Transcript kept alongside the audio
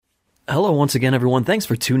Hello once again, everyone. Thanks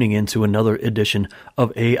for tuning in to another edition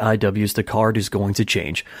of AIW's The Card is Going to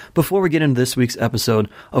Change. Before we get into this week's episode,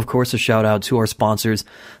 of course, a shout out to our sponsors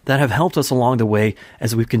that have helped us along the way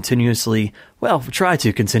as we've try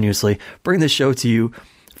to continuously bring this show to you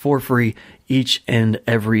for free each and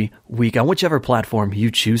every week on whichever platform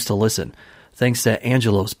you choose to listen. Thanks to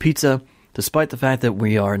Angelo's Pizza. Despite the fact that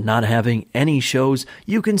we are not having any shows,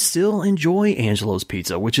 you can still enjoy Angelo's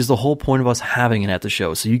Pizza, which is the whole point of us having it at the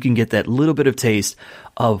show, so you can get that little bit of taste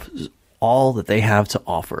of all that they have to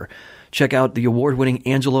offer. Check out the award-winning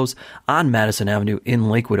Angelo's on Madison Avenue in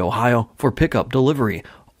Lakewood, Ohio for pickup delivery,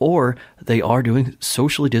 or they are doing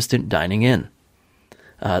socially distant dining in.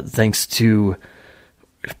 Thanks to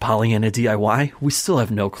Pollyanna DIY. We still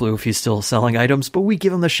have no clue if he's still selling items, but we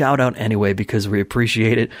give him the shout out anyway because we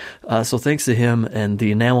appreciate it. So thanks to him and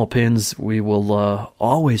the enamel pins. We will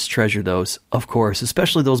always treasure those, of course,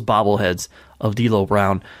 especially those bobbleheads of D'Lo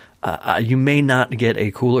Brown. You may not get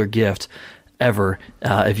a cooler gift ever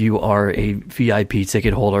if you are a VIP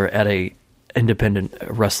ticket holder at a independent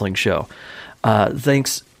wrestling show.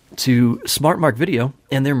 Thanks to Smart Mark Video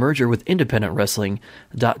and their merger with Independent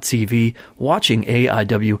Wrestling.tv, watching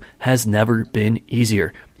AIW has never been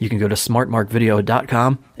easier. You can go to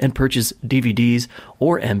smartmarkvideo.com and purchase DVDs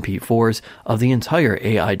or MP4s of the entire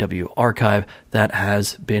AIW archive that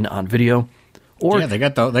has been on video. Or yeah, they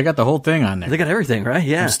got the whole thing on there. They got everything, right?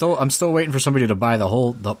 Yeah. I'm still waiting for somebody to buy the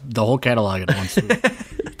whole catalog at once.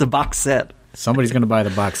 The box set. Somebody's going to buy the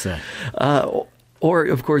box set. Or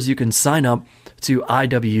of course you can sign up to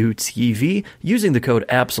IWTV using the code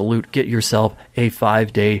ABSOLUTE. Get yourself a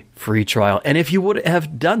 5-day free trial. And if you would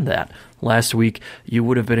have done that last week, you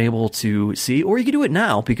would have been able to see, or you can do it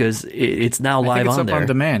now because it's now live on there. It's on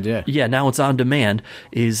demand, yeah. Yeah, now it's on demand,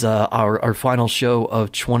 is our final show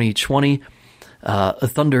of 2020.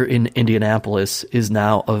 Thunder in Indianapolis is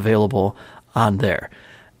now available on there.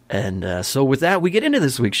 And so with that, we get into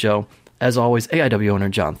this week's show. As always, AIW owner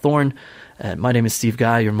John Thorne. And my name is Steve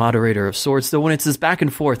Guy, your moderator of sorts. Though when it's this back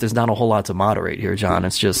and forth, there's not a whole lot to moderate here, John.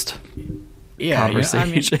 It's just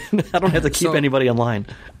conversation. Yeah, I don't have to keep anybody in line.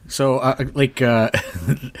 So,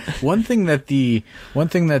 one thing that the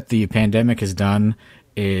pandemic has done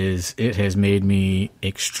is it has made me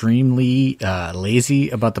extremely lazy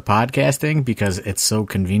about the podcasting because it's so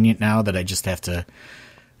convenient now that I just have to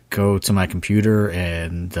go to my computer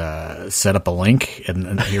and set up a link,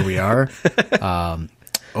 and here we are.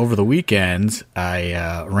 Over the weekend,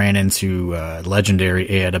 I ran into legendary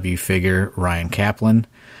AIW figure Ryan Kaplan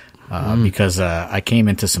because I came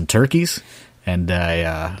into some turkeys, and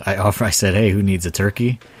I said, "Hey, who needs a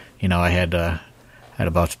turkey?" You know, I had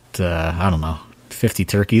about 50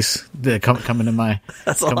 turkeys coming to my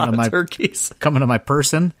turkeys coming to my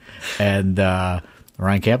person, and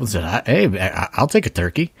Ryan Kaplan said, "Hey, I'll take a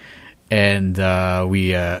turkey," and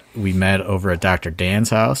we met over at Dr.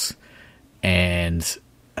 Dan's house, and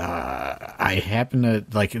I happen to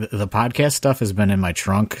the podcast stuff has been in my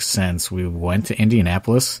trunk since we went to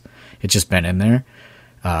Indianapolis. It's just been in there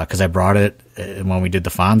because I brought it when we did the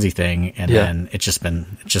Fonzie thing, and then it's just been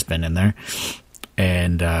in there.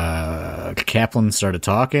 And Kaplan started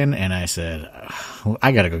talking, and I said,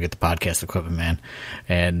 I got to go get the podcast equipment, man.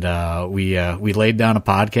 And we laid down a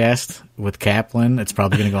podcast with Kaplan. It's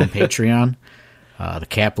probably going to go on Patreon. The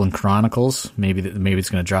Kaplan Chronicles. Maybe it's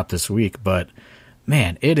going to drop this week, but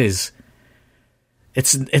man, it's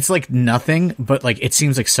like nothing, but like it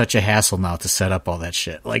seems like such a hassle now to set up all that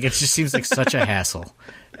shit. Like it just seems like such a hassle.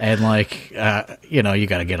 And like you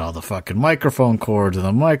got to get all the fucking microphone cords and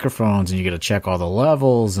the microphones, and you got to check all the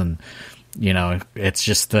levels, and it's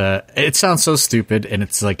just it sounds so stupid, and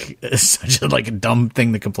it's such a dumb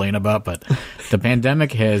thing to complain about, but the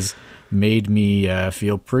pandemic has made me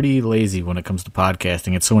feel pretty lazy when it comes to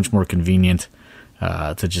podcasting. It's so much more convenient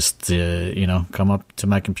to just come up to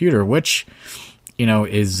my computer, which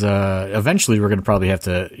is eventually we're going to probably have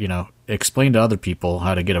to explain to other people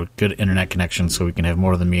how to get a good internet connection so we can have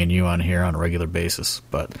more than me and you on here on a regular basis.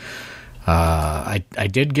 But I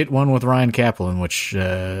did get one with Ryan Kaplan, which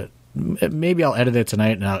maybe I'll edit it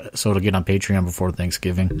tonight so it'll get on Patreon before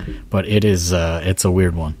Thanksgiving. But it's a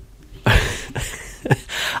weird one.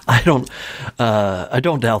 I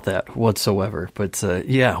don't doubt that whatsoever. But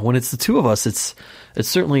when it's the two of us, it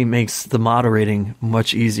certainly makes the moderating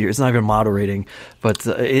much easier. It's not even moderating, but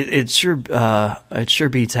it sure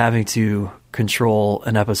beats having to control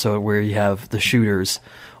an episode where you have the shooters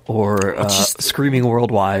or Screaming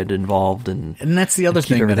Worldwide involved, and that's the other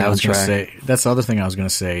thing that I was going to say. That's the other thing I was going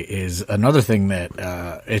to say is another thing that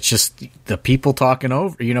it's just the people talking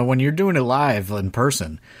over. When you're doing it live in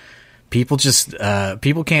person. People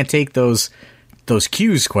can't take those those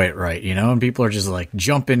cues quite right, and people are just like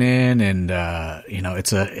jumping in, and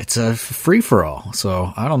it's a free for all.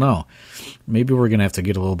 So I don't know. Maybe we're gonna have to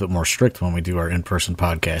get a little bit more strict when we do our in-person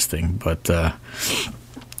podcasting. But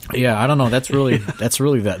yeah, I don't know. That's really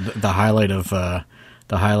the highlight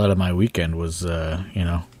of my weekend was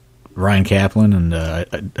Ryan Kaplan, and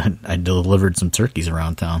I delivered some turkeys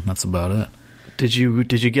around town. That's about it. Did you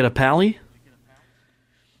get a pally?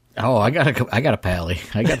 Oh, I got a pally.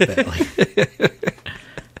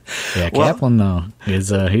 Yeah, Kaplan though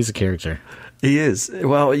he's a character. He is.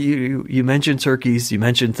 Well, you mentioned turkeys, you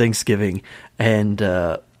mentioned Thanksgiving, and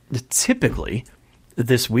typically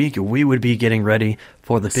this week we would be getting ready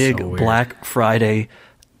for the big Black Friday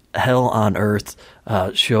Hell on Earth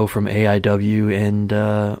show from AIW, and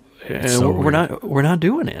we're not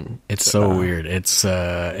doing it. It's so weird. It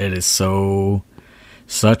is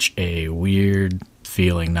such a weird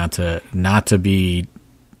feeling not to be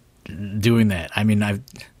doing that. I mean,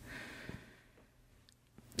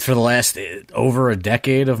 for the last over a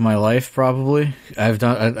decade of my life, probably I've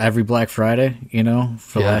done every Black Friday.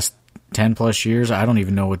 For the last 10 plus years. I don't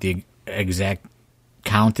even know what the exact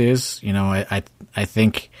count is. I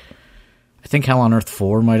think Hell on Earth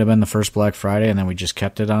 4 might have been the first Black Friday, and then we just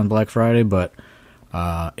kept it on Black Friday. But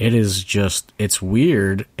it's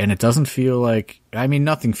weird, and it doesn't feel like,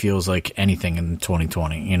 nothing feels like anything in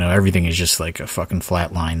 2020. Everything is just like a fucking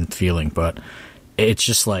flatline feeling, but it's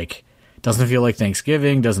just like, doesn't feel like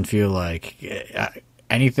Thanksgiving, doesn't feel like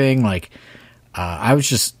anything. Like, I was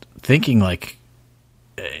just thinking, like,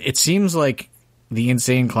 it seems like the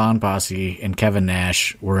Insane Clown Posse and Kevin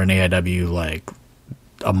Nash were in AIW like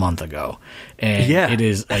a month ago, and it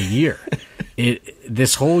is a year.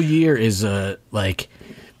 This whole year is like,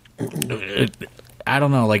 I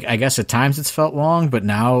don't know. Like, I guess at times it's felt long, but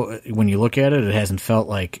now when you look at it, it hasn't felt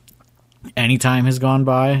like any time has gone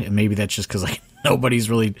by. And maybe that's just because like nobody's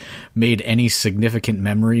really made any significant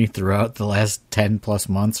memory throughout the last 10 plus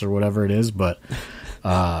months or whatever it is. But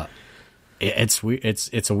it's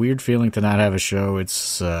a weird feeling to not have a show. It's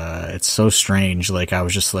so strange. Like, I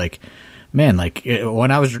was just like, man, like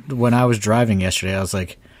when I was driving yesterday, I was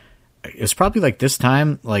like, it's probably like this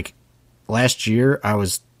time, like last year, I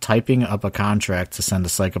was typing up a contract to send to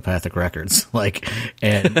Psychopathic Records, like,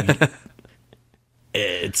 and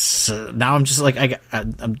it's now I'm just like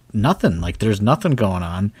I'm nothing. Like, there's nothing going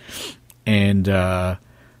on, and I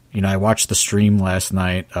watched the stream last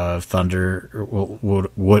night of Thunder.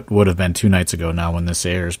 Would have been 2 nights ago now when this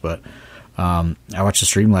airs, but I watched the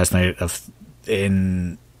stream last night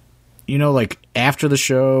like after the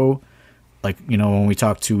show, like, when we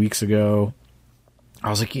talked 2 weeks ago, I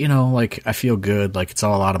was like, like, I feel good, like, it's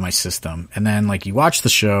all out of my system. And then, like, you watch the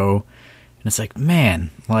show, and it's like, man,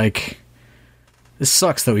 like, this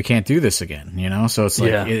sucks that we can't do this again, So it's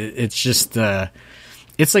like, it's just,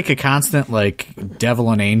 it's like a constant, like, devil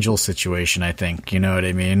and angel situation, I think, you know what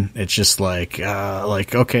I mean? It's just like,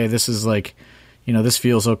 okay, this is like, this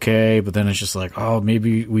feels okay, but then it's just like, oh,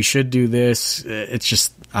 maybe we should do this. It's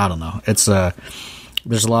just, I don't know. It's,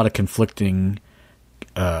 there's a lot of conflicting,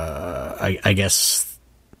 I guess,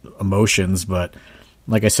 emotions, but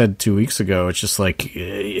like I said 2 weeks ago, it's just like,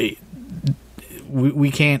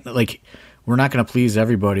 we can't, like, we're not going to please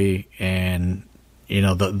everybody, and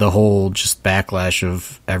the whole just backlash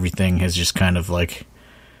of everything has just kind of like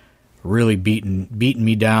really beaten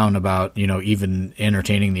me down about even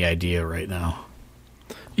entertaining the idea right now.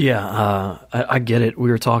 Yeah, I get it. We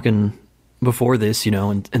were talking before this,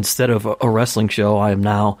 instead of a wrestling show, I am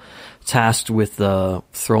now tasked with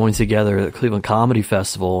throwing together the Cleveland Comedy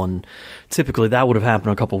Festival, and typically that would have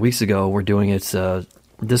happened a couple of weeks ago. We're doing it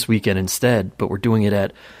this weekend instead, but we're doing it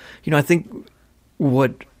at, I think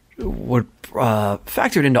what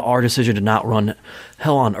factored into our decision to not run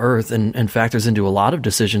Hell on Earth and factors into a lot of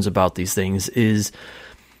decisions about these things is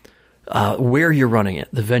where you're running it,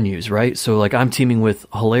 the venues, right? So, like, I'm teaming with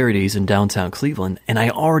Hilarities in downtown Cleveland, and I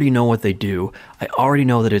already know what they do. I already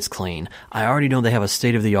know that it's clean. I already know they have a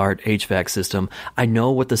state-of-the-art HVAC system. I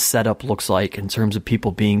know what the setup looks like in terms of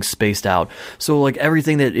people being spaced out. So, like,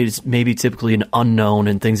 everything that is maybe typically an unknown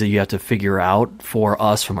and things that you have to figure out for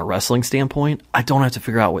us from a wrestling standpoint, I don't have to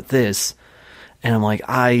figure out with this. And I'm like, like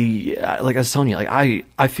I was telling you, like,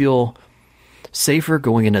 I feel safer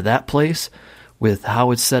going into that place with how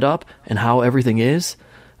it's set up and how everything is,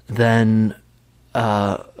 then,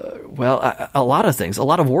 a lot of things, a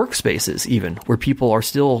lot of workspaces even, where people are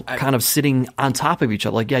still kind of sitting on top of each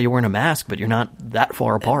other. Like, yeah, you're wearing a mask, but you're not that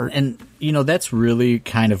far apart. And that's really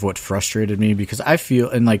kind of what frustrated me, because I feel,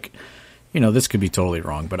 and like, this could be totally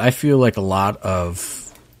wrong, but I feel like a lot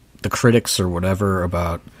of the critics or whatever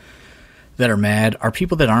about that are mad are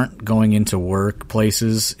people that aren't going into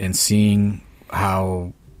workplaces and seeing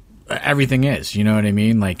how everything is. You know what I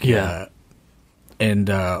mean? Like, Yeah.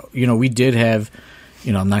 We did have,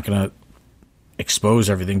 I'm not going to expose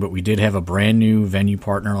everything, but we did have a brand new venue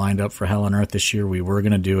partner lined up for Hell on Earth this year. We were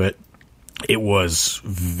going to do it. It was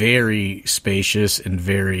very spacious and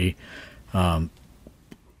very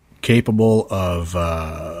capable of,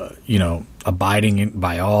 abiding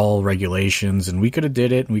by all regulations, and we could have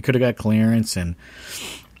did it, and we could have got clearance, and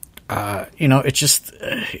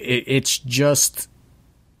it's just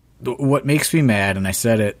what makes me mad. And I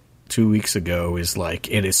said it 2 weeks ago is like,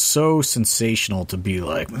 it is so sensational to be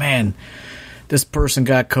like, man, this person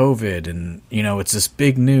got COVID, and it's this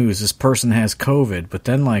big news. This person has COVID, but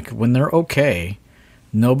then like when they're okay,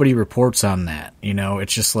 nobody reports on that.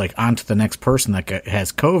 It's just like on to the next person that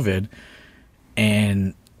has COVID,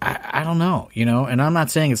 and I don't know, and I'm not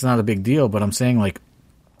saying it's not a big deal, but I'm saying like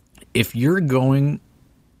if you're going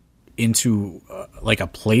into like a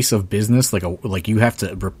place of business, like you have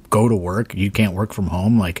to go to work, you can't work from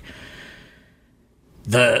home, like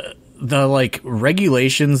the like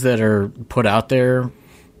regulations that are put out there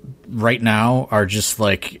right now are just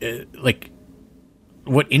like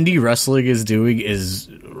what indie wrestling is doing is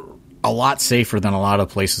a lot safer than a lot of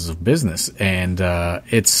places of business, and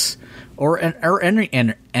it's or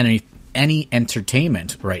any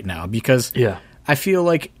entertainment right now, because I feel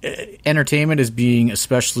like entertainment is being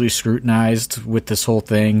especially scrutinized with this whole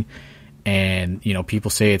thing, and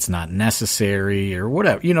people say it's not necessary or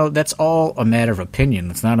whatever. That's all a matter of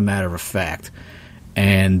opinion. It's not a matter of fact.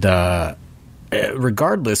 And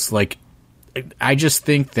regardless, like I just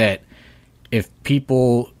think that if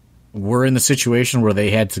people were in the situation where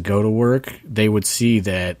they had to go to work, they would see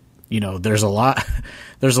that there's a lot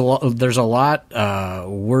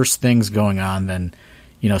worse things going on than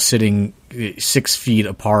sitting 6 feet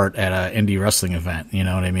apart at an indie wrestling event. You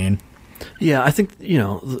know what I mean? Yeah, I think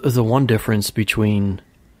the one difference between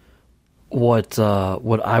what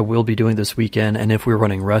I will be doing this weekend and if we're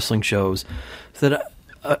running wrestling shows, that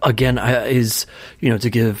again is to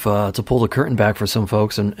give to pull the curtain back for some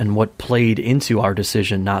folks, and what played into our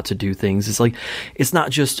decision not to do things. It's like it's not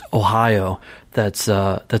just Ohio that's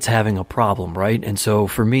having a problem, right? And so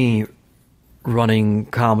for me, running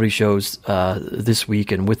comedy shows this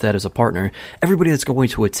week, and with that as a partner, everybody that's going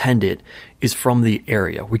to attend it is from the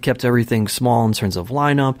area. We kept everything small in terms of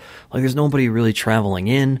lineup. Like there's nobody really traveling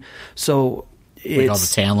in, so like all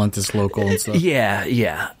the talent is local and stuff.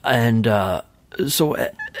 Yeah, and so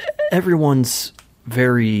everyone's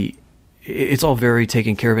it's all very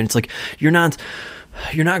taken care of, and it's like you're not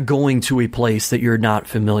going to a place that you're not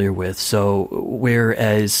familiar with. So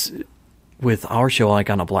whereas with our show, like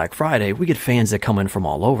on a Black Friday, we get fans that come in from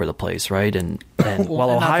all over the place, right? And while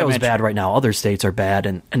Ohio's bad right now, other states are bad,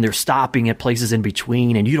 and they're stopping at places in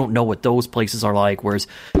between, and you don't know what those places are like. Whereas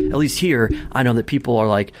at least here, I know that people are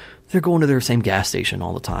like, they're going to their same gas station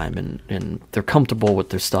all the time, and they're comfortable with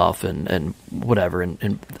their stuff and whatever.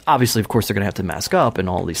 And obviously, of course, they're going to have to mask up and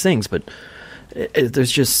all these things, but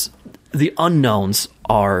there's just the unknowns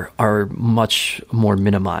are much more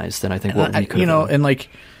minimized than I think what we could have done. And like,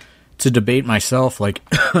 to debate myself, like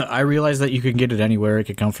I realize that you can get it anywhere. It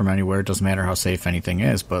could come from anywhere. It doesn't matter how safe anything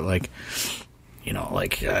is. But like,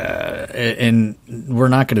 and we're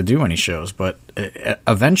not going to do any shows. But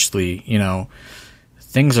eventually,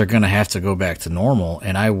 things are going to have to go back to normal.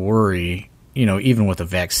 And I worry, even with the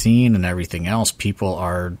vaccine and everything else,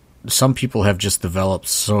 some people have just developed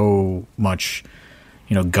so much,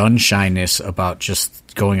 gun shyness about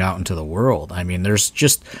just going out into the world. I mean, there's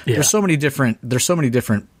so many different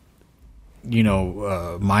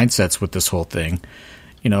mindsets with this whole thing.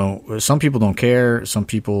 Some people don't care. Some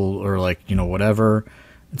people are like, whatever.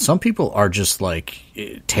 And some people are just like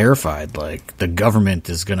terrified. Like the government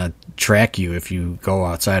is going to track you if you go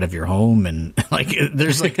outside of your home. And like,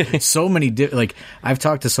 there's like so many, like I've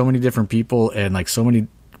talked to so many different people, and like so many,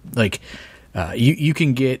 like, you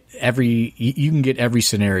can get every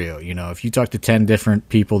scenario. If you talk to 10 different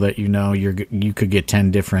people that you could get 10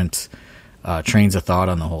 different trains of thought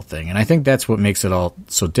on the whole thing. And I think that's what makes it all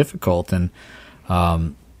so difficult. And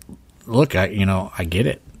look, I get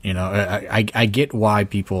it. I get why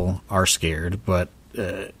people are scared, but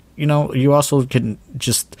you also can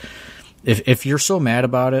just, if you're so mad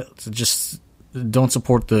about it, just don't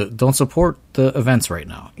support the events right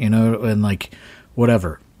now, and like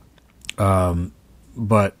whatever.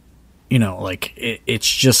 But like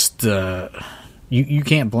it's just you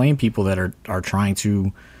can't blame people that are trying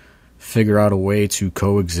to figure out a way to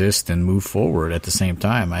coexist and move forward at the same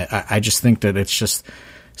time. I just think that it's just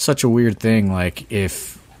such a weird thing. Like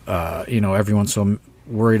if everyone's so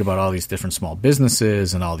worried about all these different small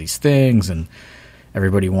businesses and all these things, and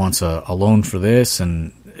everybody wants a loan for this,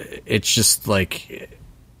 and it's just like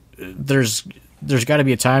there's got to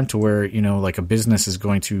be a time to where, you know, like a business is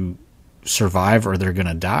going to survive or they're going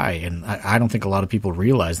to die, and I don't think a lot of people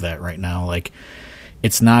realize that right now. Like,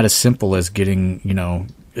 it's not as simple as getting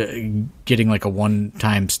like a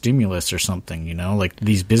one-time stimulus or something, you know? Like,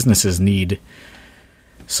 these businesses need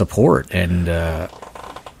support, and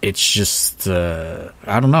it's just I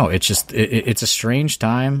don't know. It's just it's a strange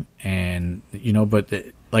time, and you know. But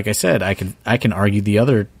like I said, I can argue the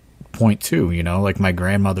other point too. You know, like my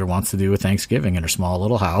grandmother wants to do a Thanksgiving in her small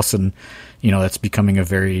little house, and you know that's becoming a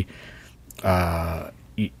very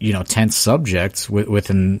tense subject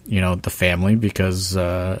within the family, because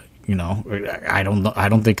I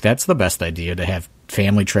don't think that's the best idea to have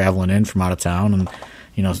family traveling in from out of town and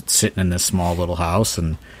sitting in this small little house.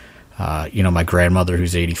 And my grandmother,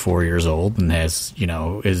 who's 84 years old and has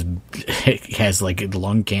like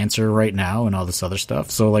lung cancer right now and all this other stuff.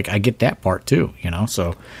 So like I get that part too,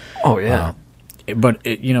 so. Oh yeah. But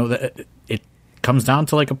it comes down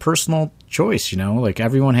to like a personal choice, like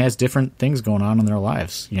everyone has different things going on in their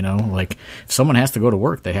lives, like if someone has to go to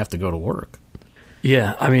work, they have to go to work.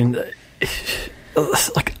 Yeah. I mean,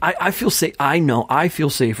 like I feel safe. I know I feel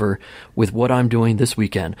safer with what I'm doing this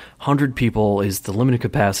weekend. 100 people is the limited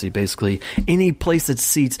capacity, basically. Any place that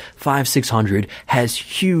seats 500-600 has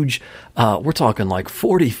huge, we're talking like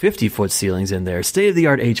 40-50 foot ceilings in there,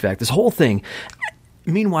 state-of-the-art HVAC, this whole thing.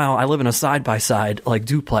 Meanwhile, I live in a side-by-side like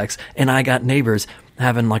duplex, and I got neighbors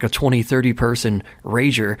having like a 20-30 person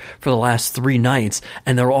rager for the last 3 nights,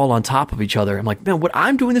 and they're all on top of each other. I'm like, man, what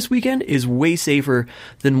I'm doing this weekend is way safer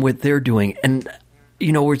than what they're doing. And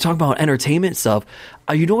we're talking about entertainment stuff.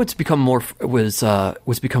 What's become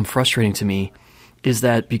what's become frustrating to me is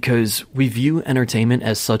that because we view entertainment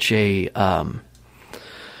as such a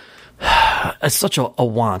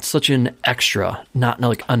want, such an extra, not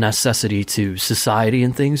like a necessity to society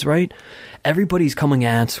and things, right? Everybody's coming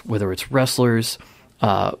at, whether it's wrestlers,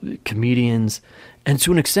 comedians, and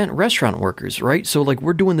to an extent restaurant workers, right? So like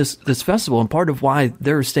we're doing this festival, and part of why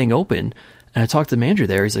they're staying open, and I talked to the manager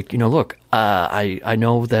there, he's like, look, I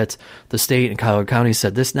know that the state and Cuyahoga County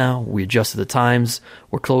said this now, we adjusted the times,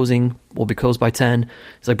 we'll be closed by 10.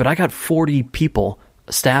 He's like, but I got 40 people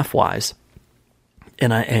staff-wise,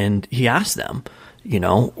 and he asked them,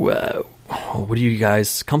 what are you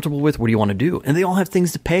guys comfortable with? What do you want to do? And they all have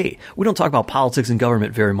things to pay. We don't talk about politics and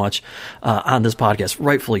government very much on this podcast,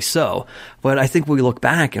 rightfully so. But I think we look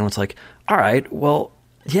back and it's like, all right, well,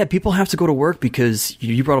 yeah, people have to go to work because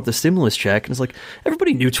you brought up the stimulus check. And it's like,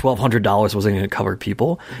 everybody knew $1,200 wasn't going to cover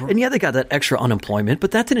people. Mm-hmm. And yeah, they got that extra unemployment,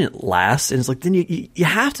 but that didn't last. And it's like, then you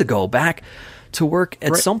have to go back to work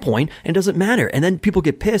at some point, and it doesn't matter. And then people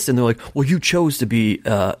get pissed and they're like, well, you chose to be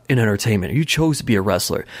in entertainment, or you chose to be a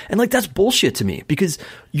wrestler. And like, that's bullshit to me, because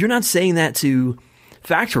you're not saying that to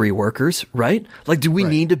factory workers, right? Like, do we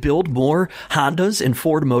need to build more Hondas and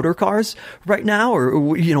Ford motor cars right now, or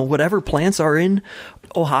whatever plants are in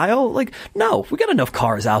Ohio? Like, no, we got enough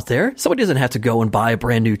cars out there. Somebody doesn't have to go and buy a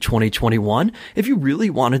brand new 2021. If you really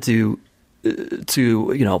wanted to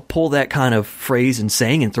pull that kind of phrase and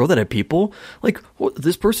saying and throw that at people, like, well,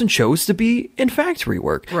 this person chose to be in factory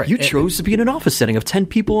work. Right. You chose to be in an office setting of 10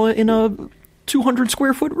 people in a 200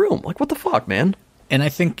 square foot room. Like, what the fuck, man? And I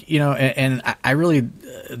think, and I really,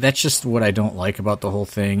 that's just what I don't like about the whole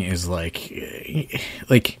thing is like,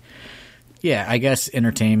 yeah, I guess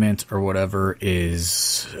entertainment or whatever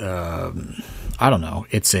is, I don't know.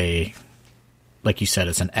 It's like you said,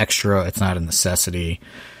 it's an extra. It's not a necessity.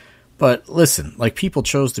 But listen, like, people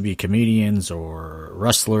chose to be comedians or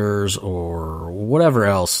wrestlers or whatever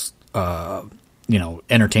else,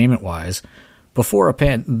 entertainment-wise, before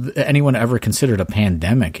anyone ever considered a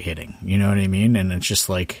pandemic hitting. You know what I mean? And it's just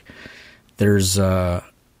like there's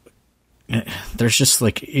just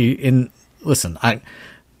like listen, I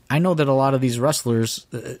know that a lot of these wrestlers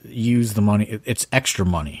use the money. It's extra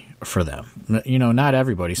money for them. Not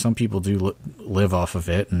everybody. Some people do live off of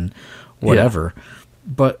it and whatever. Yeah.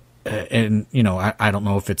 But and I don't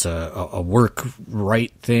know if it's a work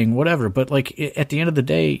right thing, whatever, but like at the end of the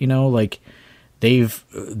day, like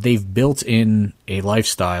they've built in a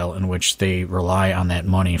lifestyle in which they rely on that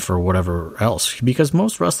money for whatever else, because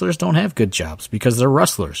most wrestlers don't have good jobs because they're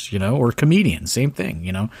wrestlers, or comedians, same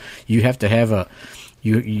thing. You have to have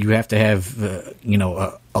you have to have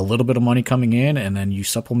a little bit of money coming in, and then you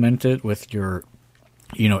supplement it with your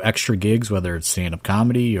extra gigs, whether it's stand-up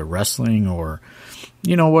comedy or wrestling or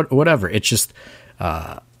whatever. It's just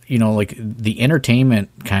like the entertainment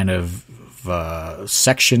kind of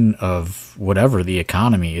section of whatever the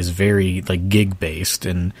economy is very like gig based,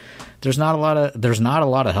 and there's not a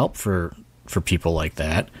lot of help for people like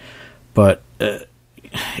that. But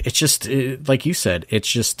it's just like you said,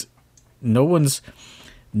 it's just no one's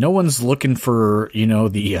looking for,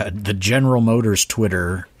 the General Motors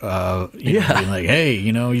Twitter, being like, hey,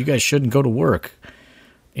 you guys shouldn't go to work.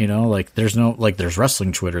 There's no, like, there's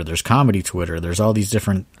wrestling Twitter, there's comedy Twitter, there's all these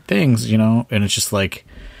different things, and it's just like,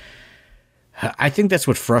 I think that's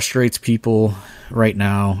what frustrates people right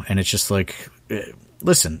now. And it's just like,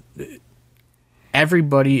 listen,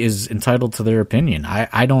 everybody is entitled to their opinion.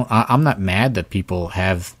 I'm not mad that people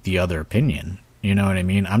have the other opinion. You know what I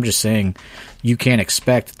mean? I'm just saying you can't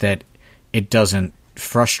expect that it doesn't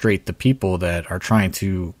frustrate the people that are trying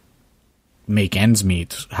to make ends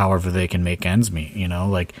meet however they can make ends meet. You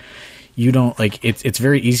don't, like, it's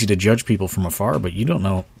very easy to judge people from afar, but you don't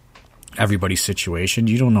know everybody's situation.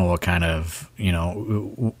 You don't know what kind of,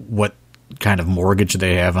 what kind of mortgage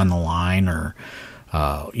they have on the line, or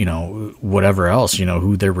whatever else,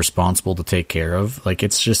 who they're responsible to take care of. Like,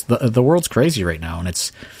 it's just the world's crazy right now, and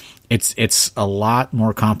it's a lot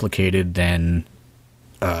more complicated than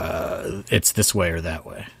it's this way or that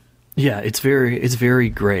way. Yeah, it's very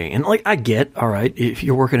gray. And like, I get, all right, if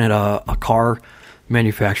you're working at a car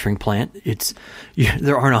manufacturing plant,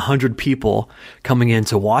 there aren't 100 people coming in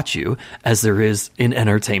to watch you as there is in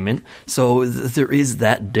entertainment. So there is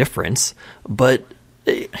that difference, but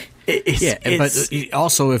but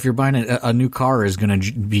also, if you're buying a new car is going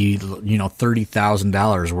to be,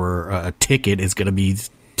 $30,000, where a ticket is going to be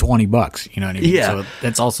 $20. You know what I mean? Yeah. So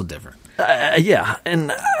that's also different. Yeah,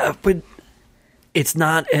 and but it's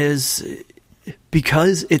not as,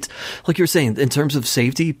 because it's like you're saying, in terms of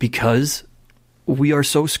safety, because we are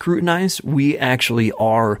so scrutinized, we actually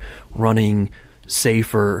are running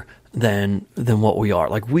safer than what we are.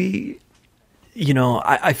 Like,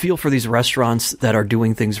 I feel for these restaurants that are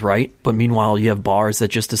doing things right, but meanwhile you have bars that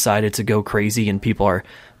just decided to go crazy and people are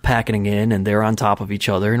packing in and they're on top of each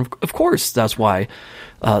other. And of course, that's why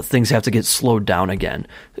things have to get slowed down again,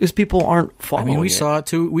 because people aren't following. I mean, we saw it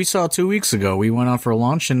 2 weeks ago. We went out for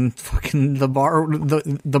lunch, and fucking the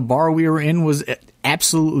bar we were in was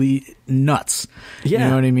absolutely nuts. Yeah. You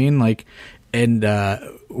know what I mean? Like, and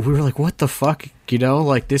we were like, what the fuck?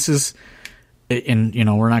 Like, this is, and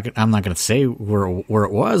I'm not going to say where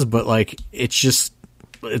it was, but like, it's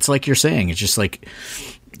like you're saying, it's just like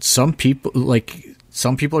some people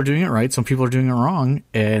are doing it right, some people are doing it wrong,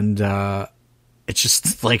 and it's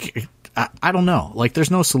just like, I don't know. Like,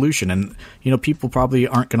 there's no solution, and people probably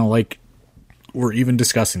aren't going to like we're even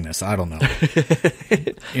discussing this. I don't know.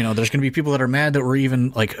 There's going to be people that are mad that we're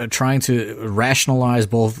even like trying to rationalize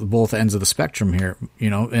both ends of the spectrum here.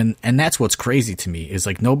 And that's what's crazy to me, is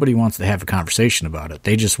like nobody wants to have a conversation about it.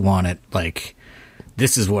 They just want it like,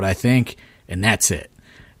 this is what I think, and that's it.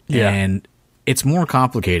 Yeah. And it's more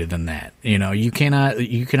complicated than that. You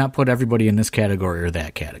cannot put everybody in this category or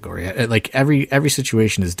that category. Like, every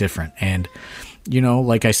situation is different. And,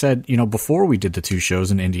 like I said, before we did the 2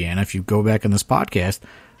 shows in Indiana, if you go back in this podcast,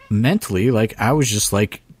 mentally, like, I was just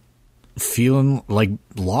like feeling like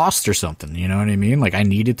lost or something. You know what I mean? Like, I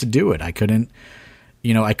needed to do it. I couldn't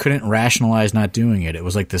rationalize not doing it. It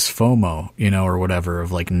was like this FOMO, or whatever,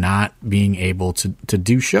 of like not being able to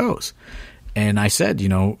do shows. And I said,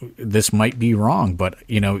 this might be wrong, but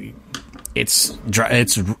it's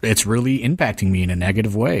really impacting me in a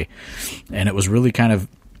negative way, and it was really kind of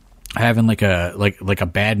having like a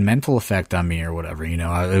bad mental effect on me or whatever. It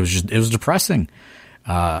was depressing.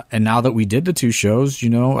 And now that we did the 2 shows,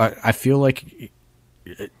 I feel like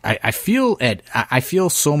I feel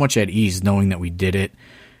so much at ease knowing that we did it,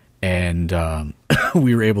 and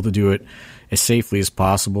we were able to do it as safely as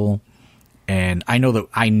possible. And I know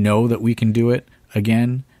that we can do it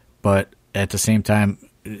again, but at the same time,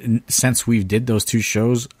 since we did those 2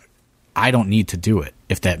 shows, I don't need to do it,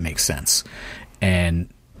 if that makes sense. And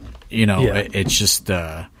it's just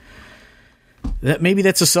that maybe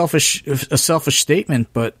that's a selfish statement,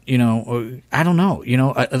 but I don't know.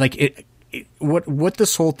 Like what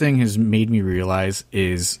this whole thing has made me realize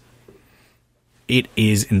is it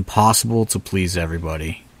is impossible to please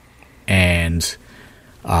everybody, and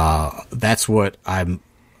that's what I'm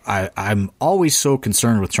always so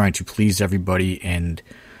concerned with, trying to please everybody, and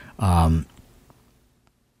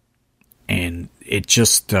it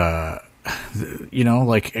just like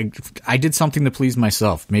I did something to please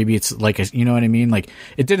myself. Maybe it's like you know what I mean? Like,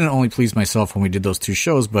 it didn't only please myself when we did those 2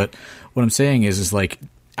 shows, but what I'm saying is like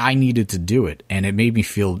I needed to do it, and it made me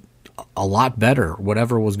feel a lot better,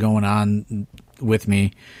 whatever was going on with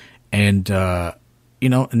me, and now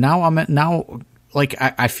like,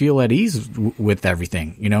 I feel at ease with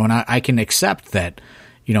everything, you know, and I can accept that,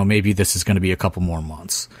 you know, maybe this is going to be a couple more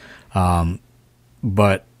months.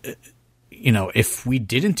 But, you know, if we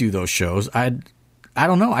didn't do those shows, I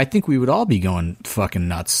don't know. I think we would all be going fucking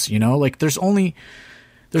nuts, you know, like there's only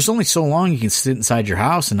so long you can sit inside your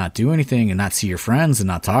house and not do anything and not see your friends and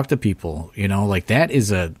not talk to people, you know, like that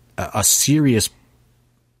is a serious,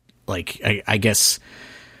 like, I guess,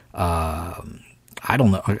 I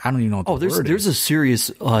don't know. I don't even know what the word there's is. a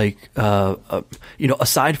serious, like, you know,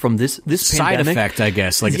 aside from this side pandemic, effect, I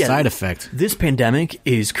guess, like a side effect. This pandemic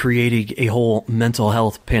is creating a whole mental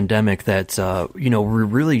health pandemic that, you know, we're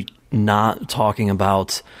really not talking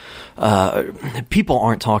about. People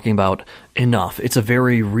aren't talking about enough. It's a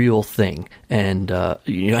very real thing. And,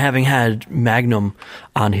 you know, having had Magnum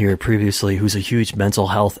on here previously, who's a huge mental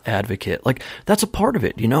health advocate, like that's a part of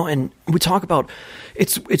it, you know, and we talk about,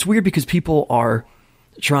 it's weird because people are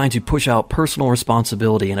trying to push out personal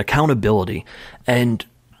responsibility and accountability. And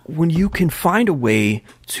when you can find a way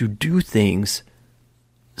to do things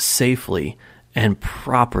safely and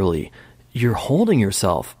properly, you're holding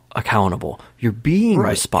yourself accountable. You're being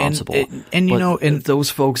responsible. And you know, and those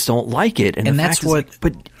folks don't like it. And that's what,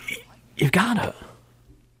 but you've gotta.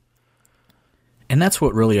 And that's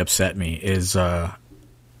what really upset me is,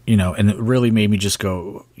 you know, and it really made me just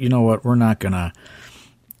go, you know what, we're not gonna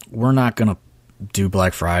do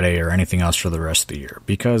Black Friday or anything else for the rest of the year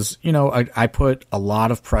because, you know, I put a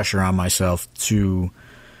lot of pressure on myself to,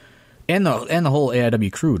 and the whole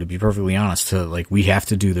AIW crew, to be perfectly honest, to like, we have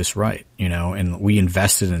to do this right, you know, and we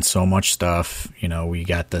invested in so much stuff, you know, we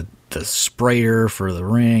got the sprayer for the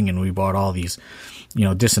ring and we bought all these, you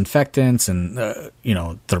know, disinfectants and, you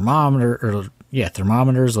know, thermometers,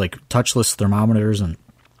 like touchless thermometers and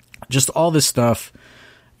just all this stuff,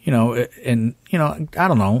 you know, and, you know, I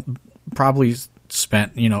don't know, probably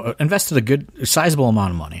spent, you know, invested a good sizable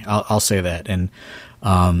amount of money. I'll say that. And,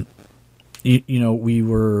 you know,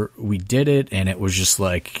 we did it and it was just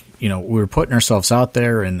like, you know, we were putting ourselves out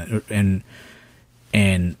there and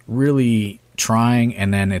really trying.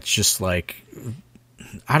 And then it's just like,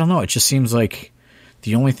 I don't know. It just seems like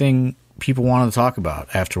the only thing people wanted to talk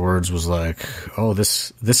about afterwards was like, oh,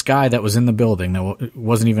 this guy that was in the building that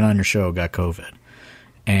wasn't even on your show got COVID.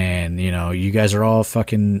 And, you know, you guys are all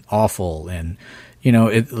fucking awful. And, you know,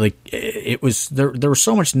 it was, there was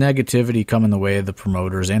so much negativity coming the way of the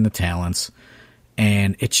promoters and the talents.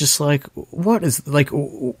 And it's just like, what is, like,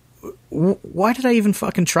 why did I even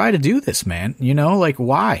fucking try to do this, man? You know, like,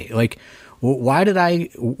 why? Like, why did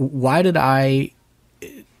I,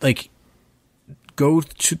 like, go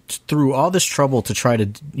through all this trouble to try to,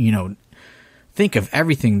 you know, think of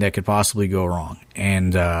everything that could possibly go wrong.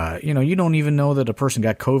 And, you know, you don't even know that a person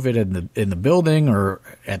got COVID in the building or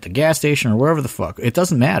at the gas station or wherever the fuck. It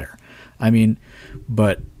doesn't matter. I mean,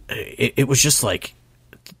 but it was just like,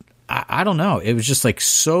 I don't know. It was just like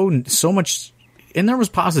so much, and there was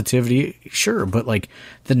positivity, sure, but like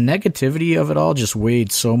the negativity of it all just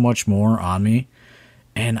weighed so much more on me.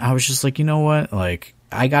 And I was just like, you know what? Like,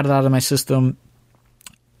 I got it out of my system.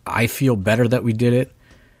 I feel better that we did it,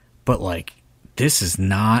 but like, this is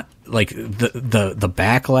not like the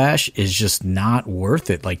backlash is just not worth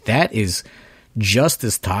it. Like that is just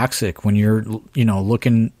as toxic when you're, you know,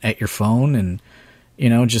 looking at your phone and, you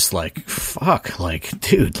know, just like, fuck, like,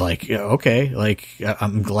 dude, like, okay, like,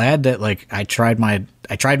 I'm glad that like I tried my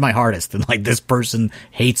hardest and like this person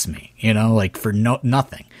hates me, you know, like for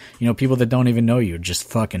nothing, you know, people that don't even know you just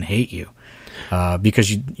fucking hate you, because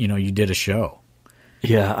you know, you did a show.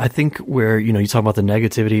 Yeah, I think where, you know, you talk about the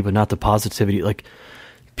negativity, but not the positivity, like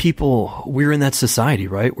people, we're in that society,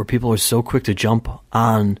 right? Where people are so quick to jump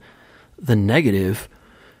on the negative.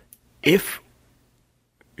 If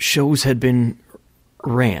shows had been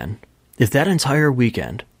ran, if that entire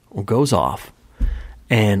weekend goes off,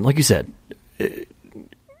 and like you said,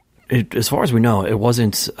 as far as we know, it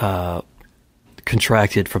wasn't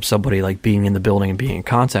contracted from somebody like being in the building and being in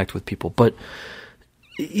contact with people, but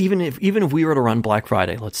even if we were to run Black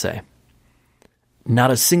Friday, let's say,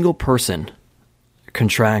 not a single person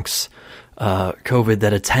contracts COVID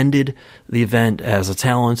that attended the event as a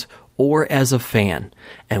talent or as a fan,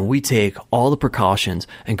 and we take all the precautions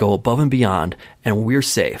and go above and beyond, and we're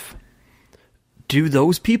safe. Do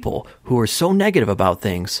those people who are so negative about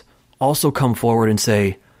things also come forward and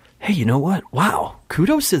say, hey, you know what? Wow,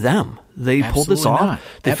 kudos to them. They pulled this off.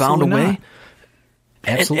 They found a way.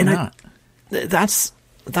 Absolutely not.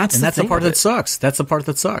 That's the part that sucks. That's the part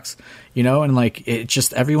that sucks, you know, and like, it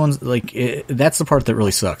just, everyone's like, that's the part that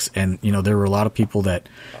really sucks. And, you know, there were a lot of people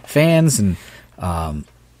fans and,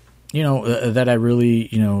 you know, that I really,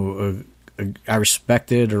 you know, I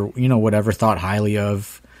respected or, you know, whatever, thought highly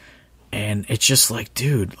of. And it's just like,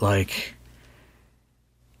 dude, like,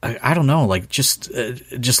 I don't know, like, just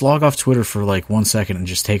log off Twitter for like 1 second and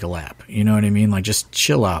just take a lap. You know what I mean? Like, just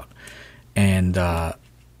chill out. And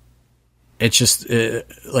it's just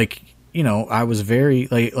like, you know, I was very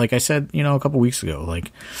like I said, you know, a couple weeks ago,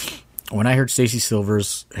 like when I heard Stacey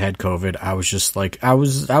Silvers had COVID, I was just like, I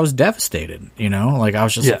was devastated. You know, like I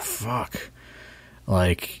was just like, fuck,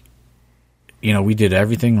 like, you know, we did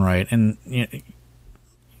everything right, and you know,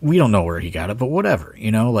 we don't know where he got it, but whatever,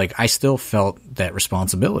 you know, like I still felt that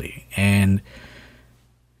responsibility, and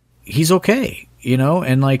he's okay, you know,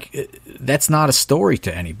 and like that's not a story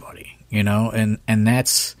to anybody, you know, and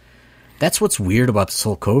that's what's weird about this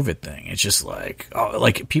whole COVID thing. It's just like, oh,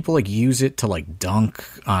 like people like use it to like dunk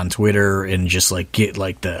on Twitter and just like get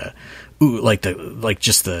like the, ooh, like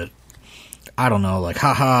just the, I don't know, like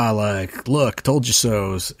haha, like look, told you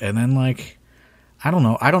so's, and then like. I don't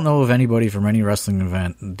know of anybody from any wrestling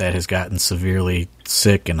event that has gotten severely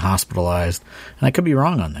sick and hospitalized, and I could be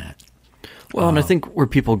wrong on that. Well, and I think where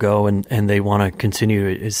people go and they want to continue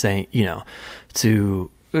is saying, you know,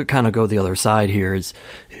 to kind of go the other side here is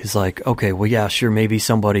like, okay, well, yeah, sure, maybe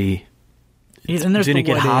somebody didn't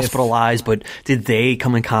get hospitalized, but did they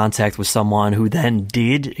come in contact with someone who then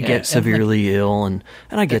did get severely ill? And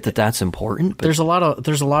I get that that's important. But there's a lot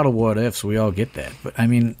of what ifs. We all get that, but I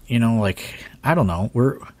mean, you know, like I don't know,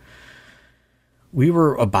 we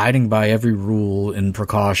were abiding by every rule and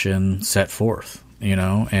precaution set forth, you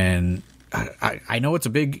know, and I know it's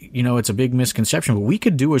a big misconception, but we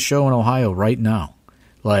could do a show in Ohio right now,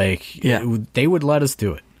 like they would let us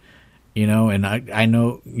do it, you know, and I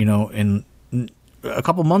know, you know, in a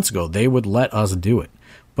couple months ago they would let us do it,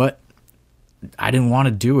 but I didn't want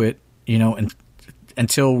to do it, you know,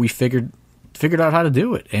 until we figured out how to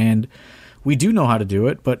do it, and we do know how to do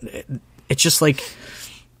it, but it's just like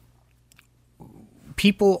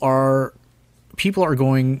people are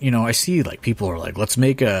going, you know, I see like people are like, let's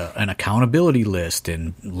make an accountability list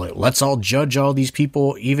and let's all judge all these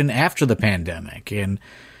people even after the pandemic, and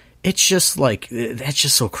it's just like, that's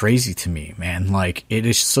just so crazy to me, man. Like it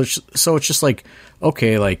is so it's just like,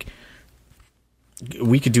 okay, like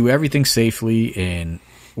we could do everything safely and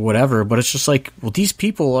whatever, but it's just like, well, these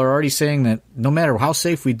people are already saying that no matter how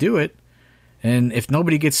safe we do it, and if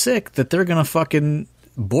nobody gets sick, that they're gonna fucking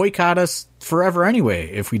boycott us forever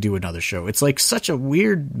anyway if we do another show. It's like such a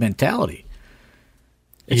weird mentality.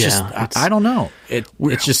 It's just I don't know.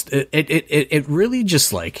 It's just it really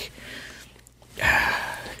just like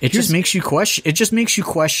it just makes you question. It just makes you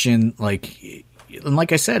question, like, and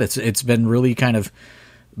like I said, it's been really kind of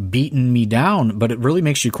beating me down, but it really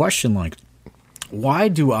makes you question, like, why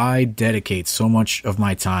do I dedicate so much of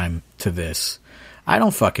my time to this? I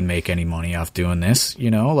don't fucking make any money off doing this,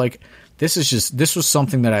 you know, like this was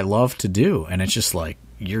something that I love to do, and it's just like,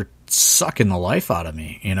 you're sucking the life out of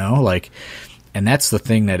me, you know, like, and that's the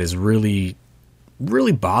thing that is really,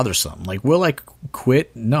 really bothersome. Like, will I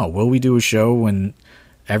quit? No. Will we do a show when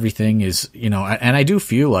everything is, you know, and I do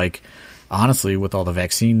feel like, honestly, with all the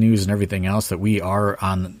vaccine news and everything else, that we are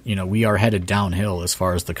headed downhill as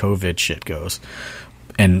far as the COVID shit goes.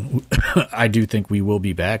 And I do think we will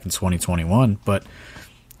be back in 2021, but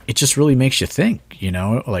it just really makes you think, you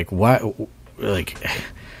know, like why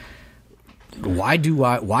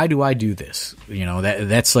do I do this? You know,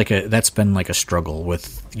 that's been like a struggle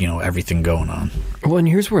with, you know, everything going on. Well, and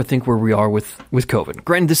here's where I think where we are with COVID.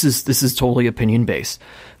 Granted, this is totally opinion based,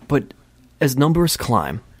 but as numbers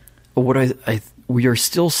climb, what we are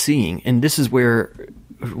still seeing, and this is where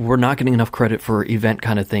we're not getting enough credit for event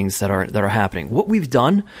kind of things that are happening. What we've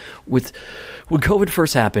done when COVID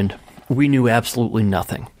first happened, we knew absolutely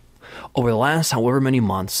nothing. Over the last however many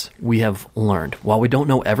months, we have learned. While we don't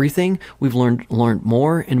know everything, we've learned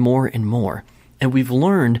more and more and more. And we've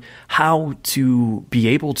learned how to be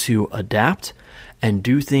able to adapt and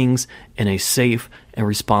do things in a safe and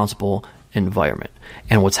responsible environment.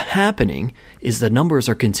 And what's happening is the numbers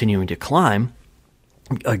are continuing to climb.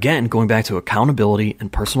 Again, going back to accountability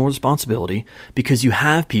and personal responsibility, because you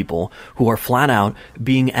have people who are flat out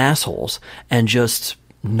being assholes and just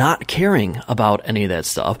not caring about any of that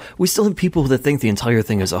stuff. We still have people that think the entire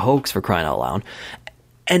thing is a hoax, for crying out loud.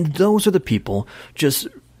 And those are the people just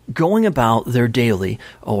going about their daily,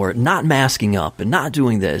 or not masking up and not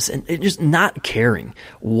doing this and just not caring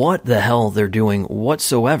what the hell they're doing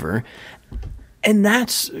whatsoever. And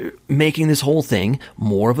that's making this whole thing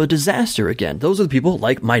more of a disaster again. Those are the people,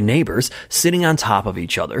 like my neighbors, sitting on top of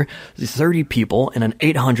each other. 30 people in an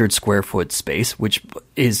 800 square foot space, which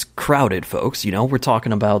is crowded, folks. You know, we're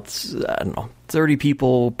talking about, 30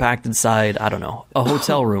 people packed inside, a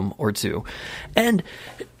hotel room or two. And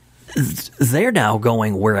they're now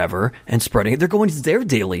going wherever and spreading it. They're going to their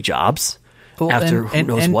daily jobs after who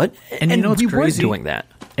knows what. And you know what's crazy? Weren't doing that.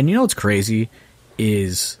 And you know what's crazy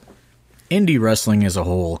is indie wrestling as a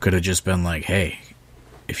whole could have just been like, hey,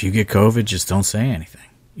 if you get COVID, just don't say anything.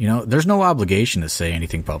 You know, there's no obligation to say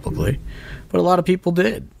anything publicly, but a lot of people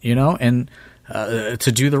did, you know, and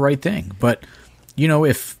to do the right thing. But, you know,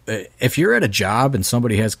 if you're at a job and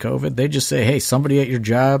somebody has COVID, they just say, hey, somebody at your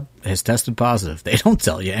job has tested positive. They don't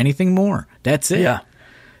tell you anything more. That's it. Yeah.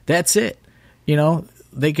 That's it. You know,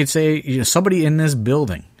 they could say, you know, somebody in this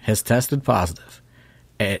building has tested positive,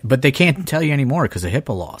 but they can't tell you anymore because of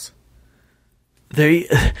HIPAA laws. The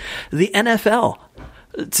NFL,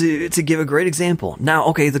 to give a great example. Now,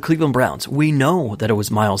 okay, the Cleveland Browns, we know that it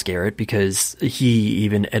was Myles Garrett because he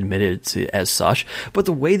even admitted to as such. But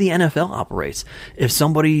the way the NFL operates, if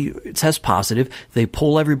somebody tests positive, they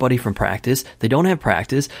pull everybody from practice. They don't have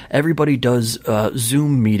practice. Everybody does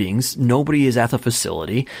Zoom meetings. Nobody is at the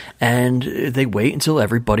facility. And they wait until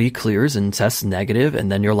everybody clears and tests negative,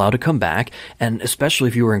 and then you're allowed to come back. And especially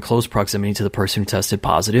if you were in close proximity to the person who tested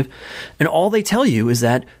positive. And all they tell you is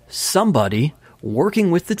that somebody working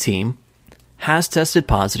with the team has tested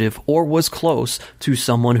positive or was close to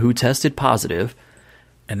someone who tested positive,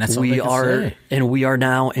 and that's all they can say. And we are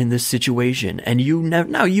now in this situation. And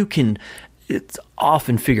you can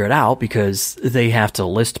often figure it out because they have to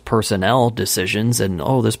list personnel decisions, and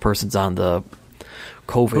this person's on the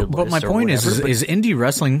COVID list. But my point is indie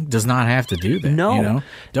wrestling does not have to do that. No, you know?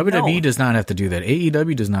 WWE does not have to do that.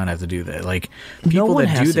 AEW does not have to do that. Like people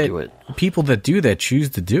people that do that choose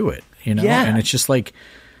to do it. You know, and it's just like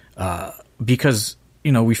because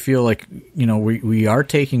you know we feel like you know we are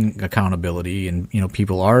taking accountability and you know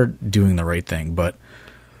people are doing the right thing, but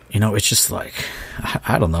you know it's just like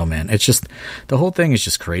I don't know, man. It's just the whole thing is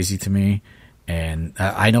just crazy to me. And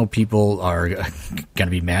I know people are going to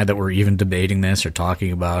be mad that we're even debating this or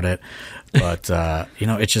talking about it, but you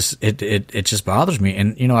know, it just bothers me.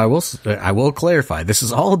 And you know, I will clarify: this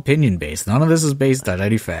is all opinion based. None of this is based on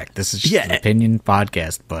any fact. This is just an opinion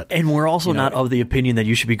podcast. And we're also not of the opinion that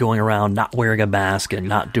you should be going around not wearing a mask and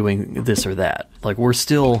not doing this or that. Like we're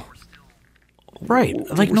still right.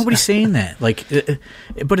 Like nobody's saying that. Like,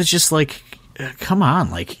 but it's just like. Come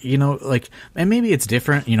on, like, you know, like, and maybe it's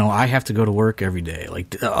different, you know, I have to go to work every day.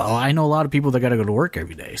 Like, I know a lot of people that got to go to work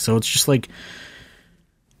every day. So it's just like,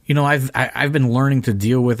 you know, I've been learning to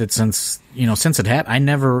deal with it since it happened. I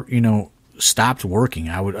never, you know, stopped working.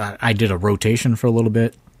 I did a rotation for a little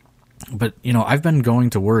bit, but, you know, I've been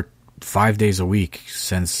going to work 5 days a week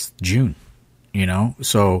since June, you know,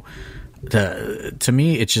 so to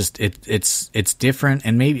me, it's just it's different,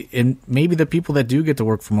 and maybe the people that do get to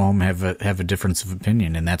work from home have a difference of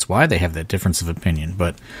opinion, and that's why they have that difference of opinion.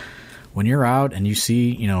 But when you're out and you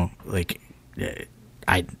see, you know, like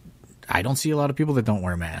I don't see a lot of people that don't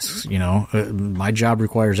wear masks. You know, my job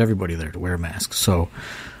requires everybody there to wear masks, so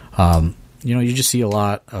you know, you just see a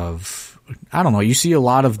lot of you see a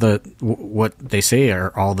lot of what they say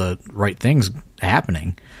are all the right things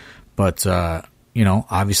happening, but. You know,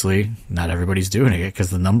 obviously, not everybody's doing it because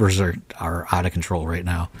the numbers are out of control right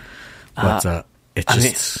now. But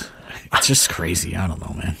it's just crazy. I don't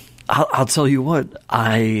know, man. I'll tell you what.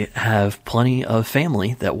 I have plenty of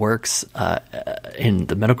family that works in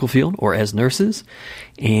the medical field or as nurses,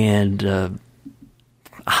 and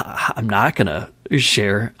I'm not going to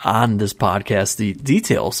share on this podcast the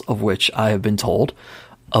details of which I have been told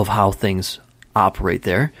of how things operate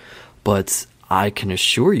there. But I can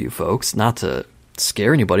assure you, folks, not to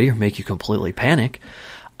scare anybody or make you completely panic.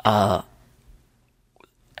 At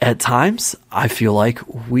times, I feel like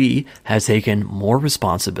we have taken more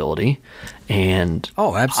responsibility, and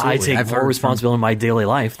absolutely. I take more responsibility in my daily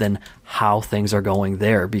life than how things are going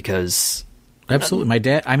there. Because absolutely,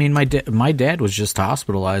 my dad was just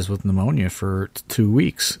hospitalized with pneumonia for 2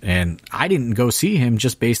 weeks, and I didn't go see him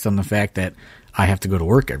just based on the fact that I have to go to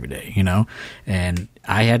work every day, you know, and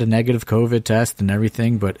I had a negative COVID test and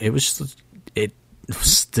everything, but it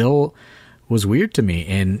still was weird to me.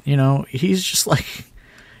 And, you know, he's just like,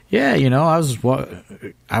 yeah, you know, I was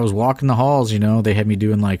walking the halls, you know, they had me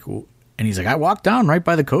doing like, and he's like, I walked down right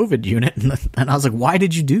by the COVID unit. And I was like, why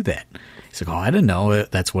did you do that? He's like, I didn't know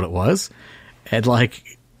that's what it was. And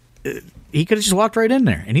like, he could have just walked right in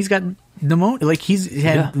there, and he's got pneumonia. Like he's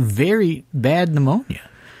had very bad pneumonia.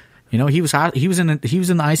 You know, he was in the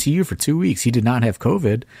ICU for 2 weeks. He did not have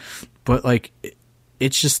COVID, but like,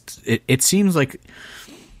 it seems like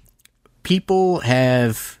people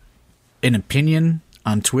have an opinion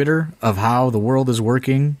on Twitter of how the world is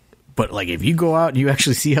working, but like if you go out and you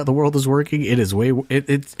actually see how the world is working, it is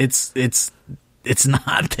it's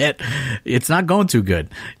not going too good,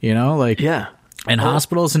 you know, like, yeah. And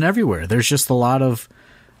hospitals and everywhere. There's just a lot of,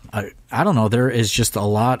 I don't know. There is just a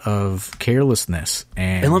lot of carelessness.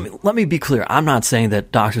 And let me be clear. I'm not saying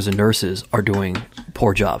that doctors and nurses are doing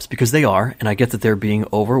poor jobs, because they are, and I get that they're being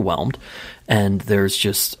overwhelmed, and there's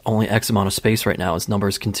just only X amount of space right now as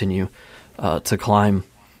numbers continue to climb,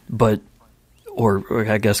 or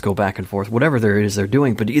I guess go back and forth, whatever there is they're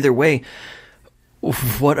doing. But either way,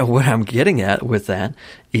 what I'm getting at with that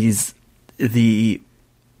is the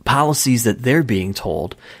policies that they're being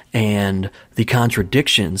told and the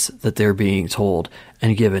contradictions that they're being told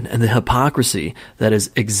and given, and the hypocrisy that is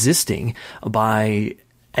existing by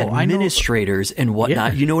administrators and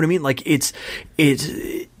whatnot. Yeah. You know what I mean? Like if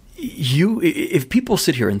people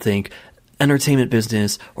sit here and think entertainment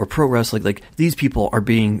business or pro wrestling, like these people are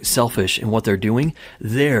being selfish in what they're doing,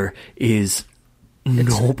 there is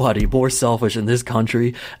nobody more selfish in this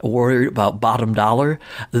country, worried about bottom dollar,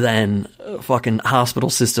 than fucking hospital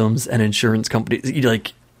systems and insurance companies.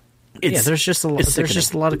 There's just a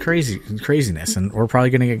lot of craziness, and we're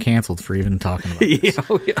probably going to get canceled for even talking about this.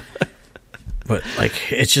 Yeah. But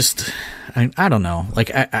like, it's just, I don't know.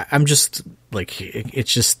 Like, I'm just like,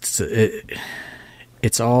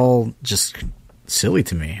 it's all just silly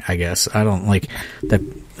to me, I guess. I don't like that.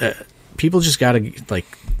 People just got to, like,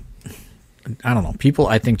 I don't know. People,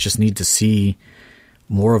 I think, just need to see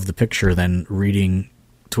more of the picture than reading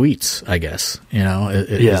tweets, I guess. You know, it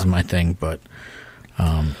is my thing, but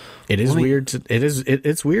it is weird.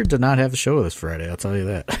 It's weird to not have a show this Friday. I'll tell you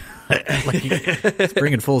that. Like, it's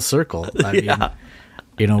bringing full circle. I mean,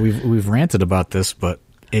 you know, we've ranted about this, but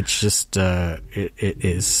it's just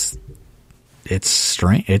it's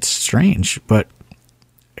strange. It's strange, but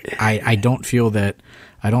I don't feel that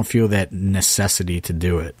necessity to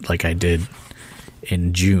do it like I did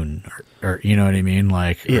in June or you know what I mean,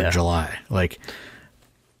 like, or July, like.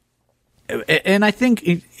 And I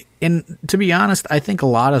think, and to be honest, I think a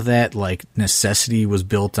lot of that, like, necessity was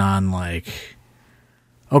built on, like,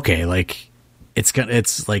 okay, like, it's gonna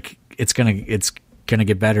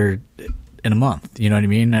get better in a month. You know what I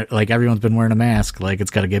mean? Like, everyone's been wearing a mask. Like,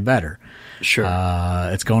 it's got to get better. Sure.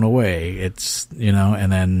 It's going away. It's, you know,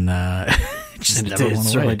 and then it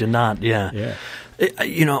certainly did not. Yeah.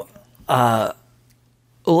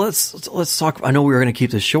 Let's talk. I know we were going to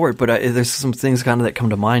keep this short, but there's some things kind of that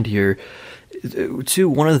come to mind here. Too,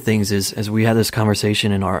 one of the things is, as we had this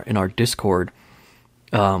conversation in our Discord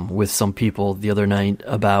with some people the other night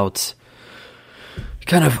about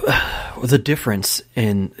kind of the difference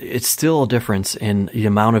in, it's still a difference in the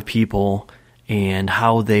amount of people and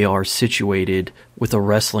how they are situated with a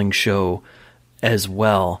wrestling show as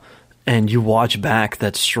well. And you watch back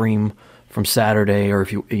that stream from Saturday, or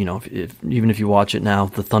if even if you watch it now,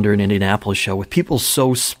 the Thunder in Indianapolis show, with people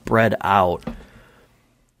so spread out.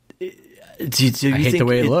 I hate the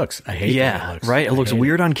way it looks. I hate the way it looks. Right? It looks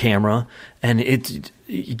weird on camera, and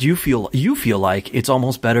you feel like it's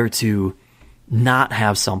almost better to not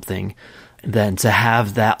have something than to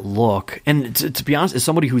have that look. And to be honest, as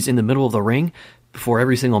somebody who's in the middle of the ring before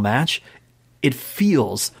every single match, it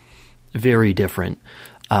feels very different.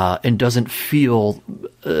 And doesn't feel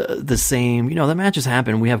the same. You know, the matches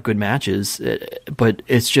happen. We have good matches, but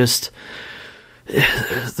it's just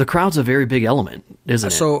the crowd's a very big element, isn't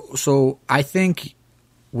it? So I think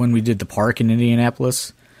when we did the park in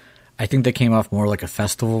Indianapolis, I think they came off more like a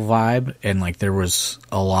festival vibe, and like there was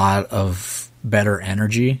a lot of better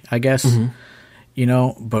energy, I guess. Mm-hmm. You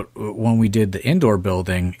know, but when we did the indoor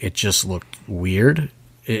building, it just looked weird.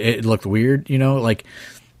 It looked weird, you know, like.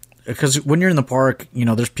 Because when you're in the park, you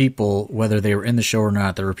know, there's people, whether they were in the show or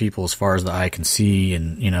not, there were people as far as the eye can see,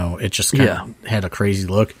 and, you know, it just kind of had a crazy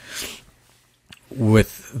look.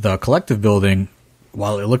 With the collective building,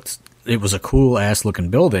 while it was a cool-ass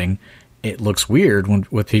looking building, it looks weird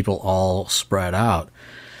with people all spread out.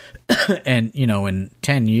 And, you know, in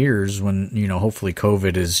 10 years, when, you know, hopefully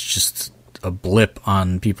COVID is just a blip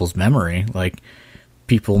on people's memory, like,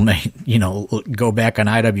 people may, you know, go back on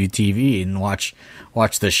IWTV and watch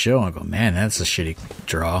this show and go, man, that's a shitty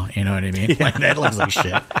draw. You know what I mean? Yeah. Like, that looks like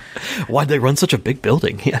shit. Why'd they run such a big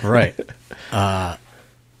building? Yeah. Right.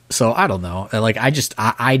 So I don't know. Like, I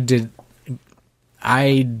didn't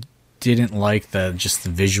like the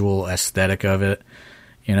visual aesthetic of it.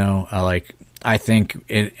 You know, I think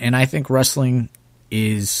wrestling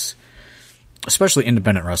is especially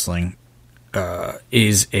independent wrestling,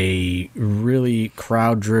 is a really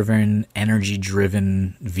crowd-driven,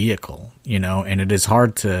 energy-driven vehicle, and it is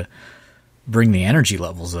hard to bring the energy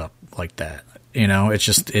levels up like that. It's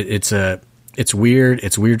just it's weird.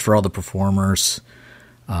 It's weird for all the performers,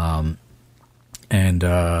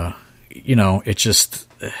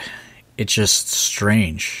 it's just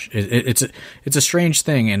strange. It's a strange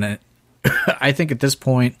thing, and I think at this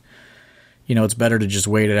point, it's better to just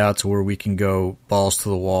wait it out to where we can go balls to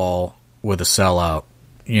the wall with a sellout,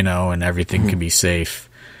 and everything can be safe.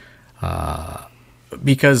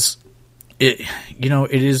 Because it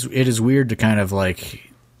is weird to kind of like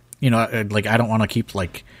I don't want to keep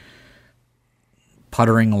like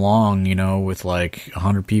puttering along, with like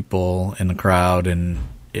 100 people in the crowd, and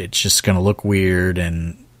it's just going to look weird.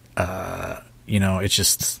 And, it's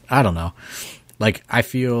just, I don't know. Like, I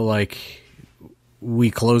feel like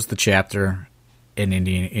we closed the chapter in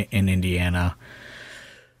Indiana.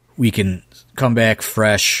 We can come back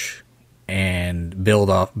fresh and build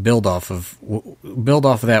off of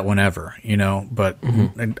that whenever, but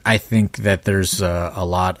I think that there's a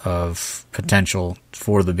lot of potential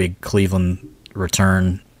for the big Cleveland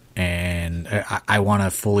return, and I want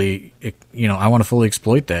to fully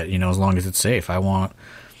exploit that, as long as it's safe. I want,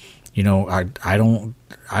 I don't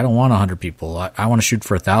want 100 people. I want to shoot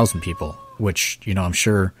for 1,000 people, which, I'm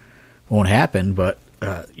sure won't happen, but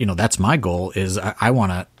that's my goal. Is I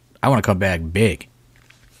want to come back big.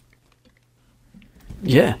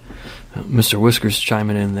 Yeah, Mr. Whiskers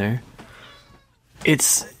chiming in there.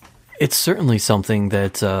 It's certainly something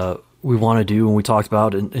that we want to do, and we talked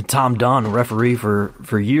about. And Tom Dunn, a referee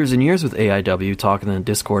for years and years with AIW, talking in the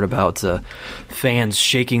Discord about fans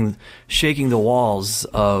shaking the walls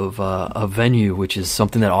of a venue, which is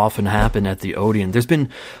something that often happened at the Odeon. There's been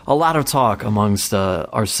a lot of talk amongst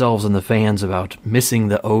ourselves and the fans about missing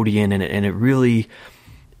the Odeon, and it really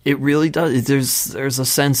does. There's a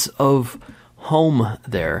sense of home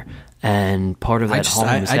there, and part of that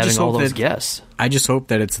home is having all those guests. I just hope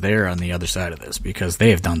that it's there on the other side of this, because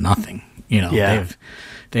they have done nothing. They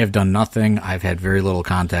have done nothing. I've had very little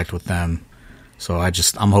contact with them, so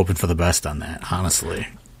I'm hoping for the best on that, honestly.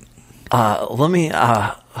 Let me.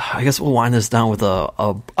 I guess we'll wind this down with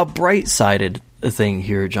a bright-sided thing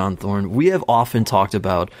here, John Thorne. We have often talked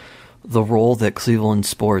about the role that Cleveland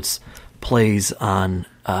sports plays on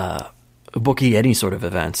booking any sort of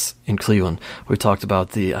events in Cleveland. We talked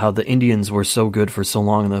about how the Indians were so good for so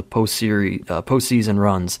long in the postseason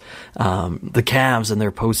runs, the Cavs and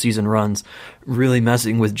their postseason runs really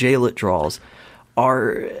messing with J-Lit draws.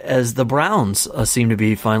 As the Browns seem to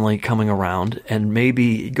be finally coming around, and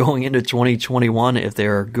maybe going into 2021 if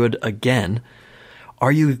they're good again.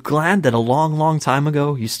 Are you glad that a long, long time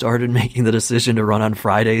ago you started making the decision to run on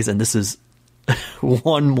Fridays, and this is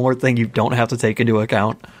one more thing you don't have to take into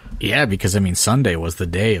account? Yeah, because Sunday was the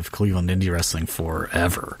day of Cleveland indie wrestling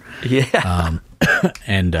forever. Yeah, that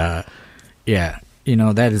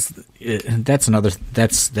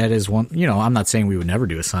is one. I'm not saying we would never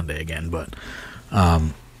do a Sunday again, but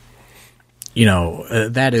that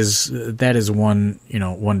is one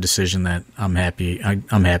decision that I'm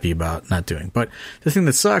happy about not doing. But the thing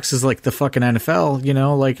that sucks is like the fucking NFL.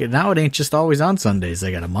 Now it ain't just always on Sundays.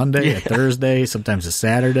 They got a Monday, a Thursday, sometimes a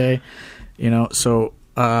Saturday. So.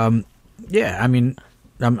 I'm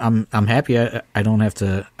happy. I don't have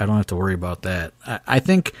to worry about that. I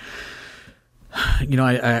think,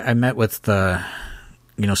 I met with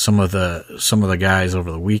some of the guys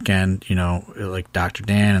over the weekend, like Dr.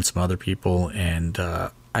 Dan and some other people. And,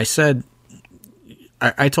 I said,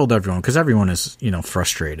 I told everyone, because everyone is,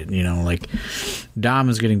 frustrated, like Dom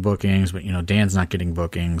is getting bookings, but, Dan's not getting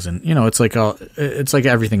bookings. And, it's like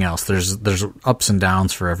everything else. There's ups and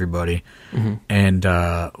downs for everybody. Mm-hmm. And,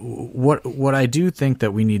 what I do think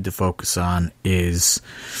that we need to focus on is,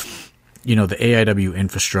 the AIW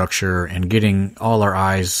infrastructure and getting all our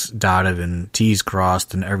I's dotted and T's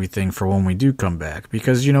crossed and everything for when we do come back.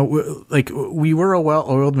 Because, we were a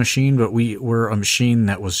well-oiled machine, but we were a machine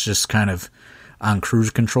that was just kind of on cruise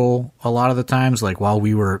control a lot of the times. Like while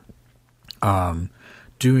we were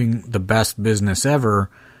doing the best business ever,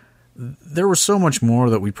 there was so much more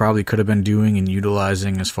that we probably could have been doing and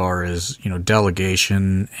utilizing as far as,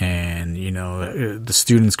 delegation and, the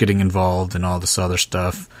students getting involved and all this other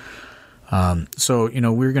stuff. So,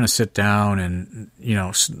 we're going to sit down and,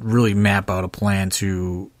 really map out a plan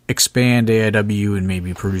to expand AIW and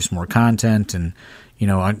maybe produce more content. And,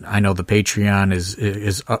 I know the Patreon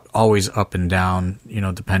is always up and down,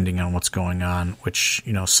 depending on what's going on, which,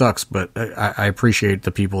 sucks. But I appreciate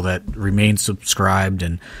the people that remain subscribed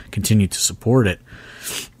and continue to support it.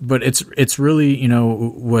 But it's really,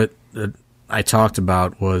 what I talked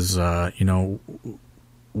about was,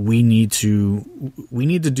 we need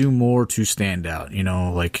to do more to stand out,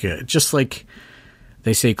 like just like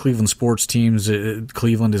they say Cleveland sports teams,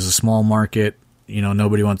 Cleveland is a small market,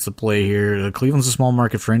 nobody wants to play here. Cleveland's a small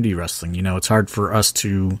market for indie wrestling. It's hard for us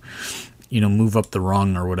to, move up the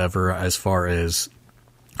rung or whatever as far as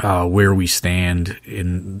where we stand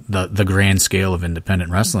in the grand scale of independent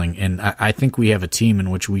wrestling. And I think we have a team in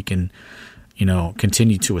which we can,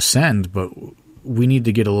 continue to ascend, but we need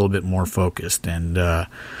to get a little bit more focused. And,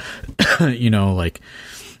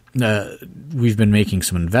 we've been making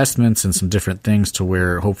some investments and some different things to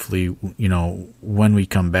where hopefully, when we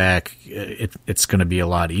come back, it's going to be a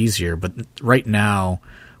lot easier. But right now,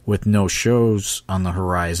 with no shows on the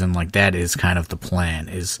horizon, like that is kind of the plan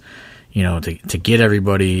is, to get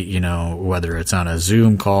everybody, whether it's on a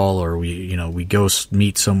Zoom call or we go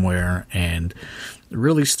meet somewhere and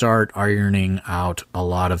really start ironing out a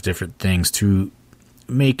lot of different things to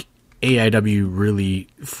make AIW really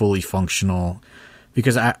fully functional.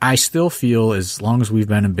 Because I still feel as long as we've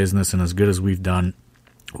been in business and as good as we've done,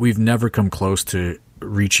 we've never come close to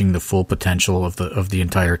reaching the full potential of the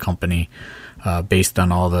entire company, based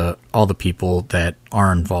on all the people that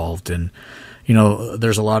are involved. And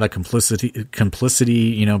there's a lot of complicity.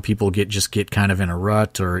 People get kind of in a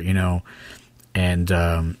rut, or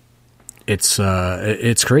and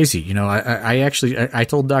it's crazy. I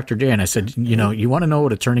told Dr. Dan, I said, you want to know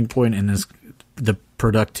what a turning point in the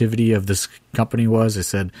productivity of this company was? I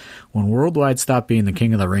said, when Worldwide stopped being the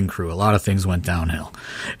king of the ring crew, a lot of things went downhill,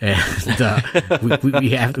 and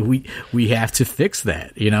we have to fix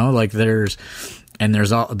that.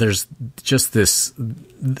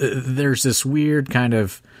 There's this weird kind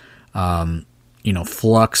of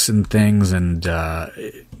flux and things, and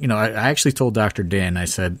I actually told Dr. Dan, I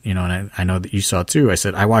said, and I know that you saw too, I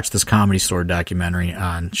said, I watched this Comedy Store documentary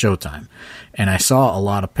on Showtime, and I saw a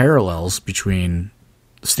lot of parallels between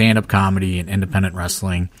stand-up comedy and independent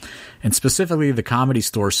wrestling, and specifically the Comedy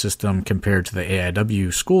Store system compared to the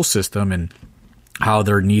AIW school system, and how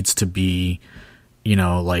there needs to be,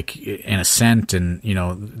 an ascent,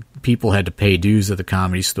 and, people had to pay dues at the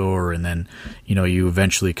Comedy Store, and then, you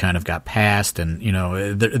eventually kind of got passed, and,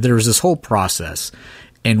 there was this whole process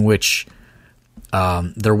in which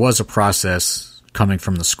there was a process coming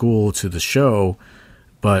from the school to the show,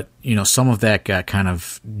 but, some of that got kind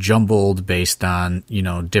of jumbled based on,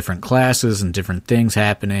 different classes and different things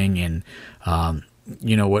happening. And,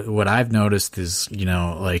 what I've noticed is,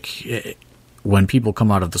 when people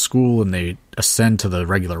come out of the school and they ascend to the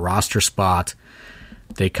regular roster spot,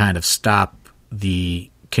 they kind of stop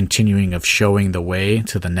the continuing of showing the way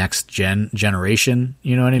to the next generation.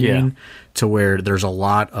 You know what I mean? To where there's a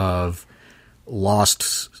lot of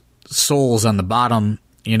lost souls on the bottom,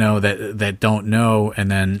 that don't know.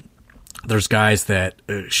 And then there's guys that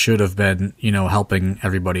should have been, helping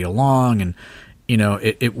everybody along. And,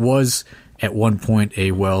 it was at one point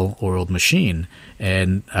a well-oiled machine.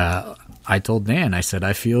 And, I told Dan, I said,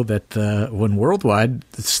 I feel that when Worldwide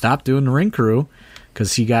stopped doing the ring crew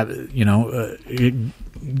because he got,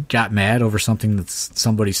 got mad over something that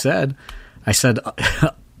somebody said, I said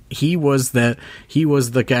he was the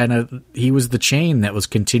chain that was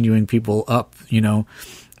continuing people up,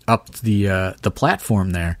 up the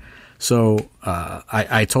platform there. So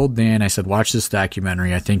I told Dan, I said, watch this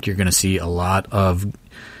documentary. I think you're going to see a lot of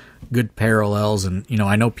good parallels, and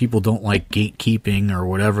I know people don't like gatekeeping or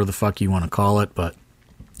whatever the fuck you want to call it, but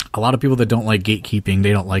a lot of people that don't like gatekeeping,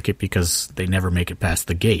 they don't like it because they never make it past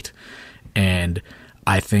the gate. And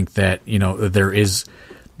I think that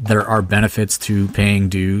there are benefits to paying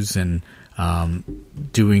dues and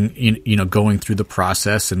doing going through the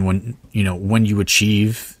process, and when you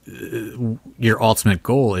achieve your ultimate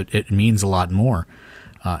goal, it means a lot more,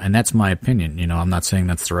 and that's my opinion. I'm not saying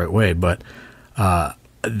that's the right way, but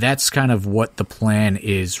that's kind of what the plan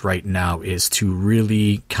is right now, is to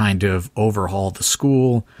really kind of overhaul the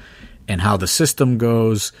school and how the system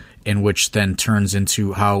goes, in which then turns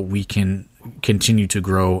into how we can continue to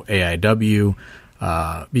grow AIW.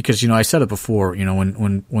 Because, I said it before,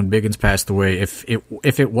 when Biggins passed away, if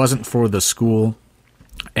it wasn't for the school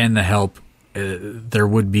and the help, there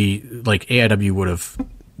would be, AIW would have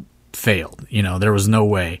failed. There was no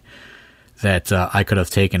way that I could have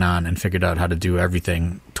taken on and figured out how to do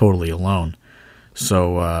everything totally alone.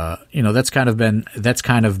 So, that's kind of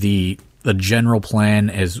the general plan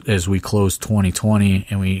as we close 2020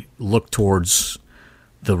 and we look towards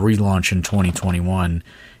the relaunch in 2021,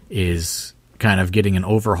 is kind of getting an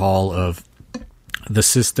overhaul of the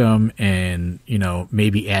system and,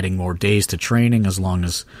 maybe adding more days to training as long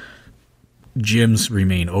as gyms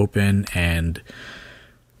remain open, and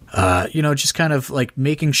just kind of like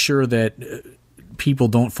making sure that people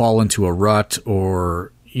don't fall into a rut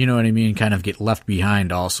or, you know what I mean, kind of get left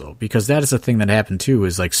behind also. Because that is the thing that happened too,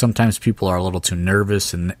 is like sometimes people are a little too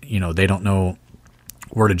nervous and, they don't know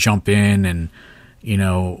where to jump in. And,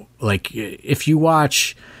 like if you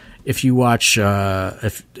watch,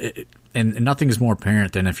 and nothing is more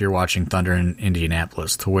apparent than if you're watching Thunder in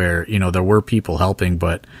Indianapolis, to where, there were people helping,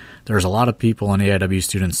 but there's a lot of people and AIW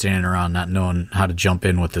students standing around not knowing how to jump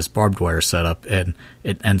in with this barbed wire setup, and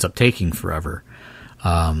it ends up taking forever.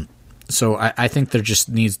 So I think there just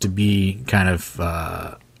needs to be kind of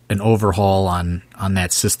an overhaul on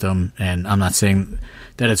that system, and I'm not saying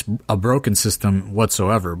that it's a broken system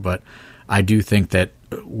whatsoever, but I do think that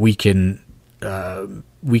we can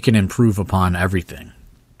improve upon everything.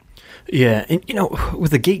 Yeah, and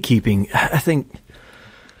with the gatekeeping, I think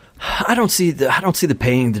I don't see the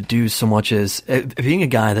paying the dues so much as being a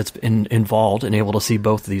guy that's been involved and able to see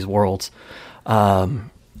both of these worlds.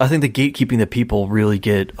 I think the gatekeeping that people really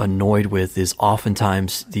get annoyed with is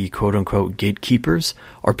oftentimes the quote unquote gatekeepers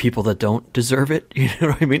are people that don't deserve it. You know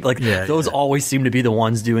what I mean? Like those always seem to be the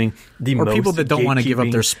ones doing the most. Or people that don't want to give up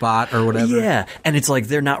their spot or whatever. Yeah. And it's like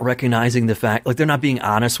they're not recognizing the fact, like they're not being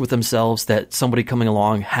honest with themselves that somebody coming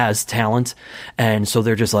along has talent. And so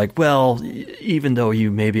they're just like, well, even though you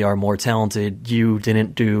maybe are more talented, you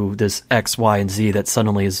didn't do this X, Y, and Z that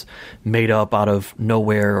suddenly is made up out of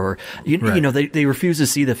nowhere. Or, they refuse to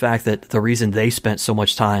see the fact that the reason they spent so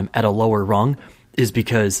much time at a lower rung is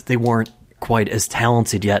because they weren't quite as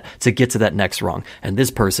talented yet to get to that next rung. And this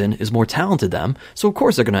person is more talented than them, so of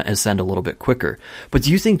course they're going to ascend a little bit quicker. But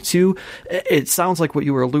do you think too, it sounds like what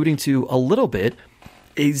you were alluding to a little bit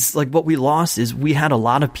is like what we lost is we had a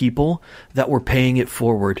lot of people that were paying it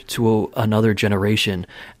forward to another generation.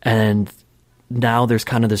 And now there's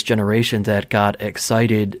kind of this generation that got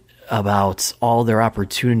excited about all their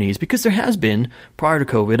opportunities because there has been, prior to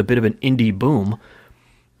COVID, a bit of an indie boom.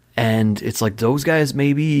 And it's like those guys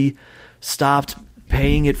maybe stopped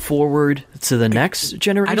paying it forward to the next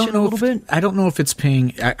generation a little bit. I don't know if it's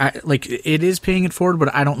paying, like it is paying it forward,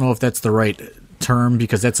 but I don't know if that's the right term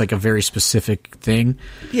because that's like a very specific thing.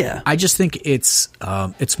 Yeah. I just think it's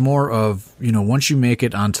more of, once you make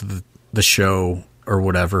it onto the show or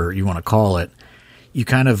whatever you want to call it, you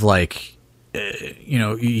kind of like,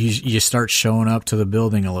 you start showing up to the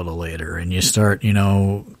building a little later and you start,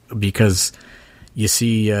 because you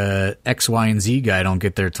see X, Y, and Z guy don't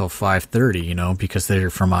get there till 5:30, because they're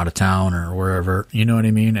from out of town or wherever, you know what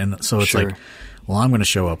I mean? And so it's like, well, I'm going to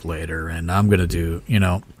show up later and I'm going to do,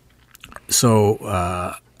 So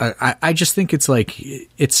I just think it's like,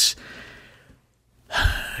 it's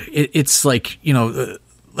like,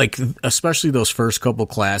 like especially those first couple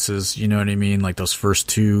classes, you know what I mean? Like those first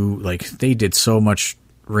two, like they did so much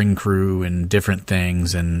ring crew and different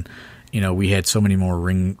things, and we had so many more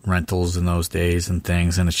ring rentals in those days and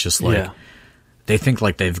things, and it's just like they think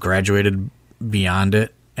like they've graduated beyond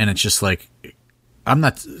it, and it's just like I'm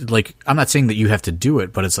not saying that you have to do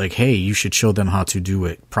it, but it's like, hey, you should show them how to do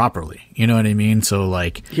it properly. You know what I mean? So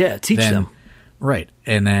like teach them. Right.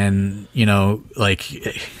 And then, like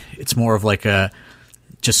it's more of like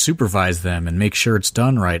just supervise them and make sure it's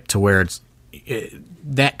done right, to where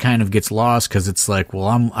that kind of gets lost because it's like,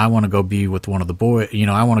 well, I want to go be with one of the boys,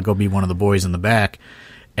 I want to go be one of the boys in the back,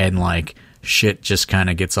 and like shit just kind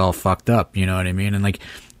of gets all fucked up, you know what I mean? And like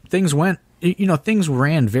things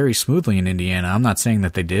ran very smoothly in Indiana. I'm not saying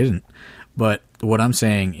that they didn't, but what I'm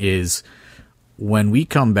saying is when we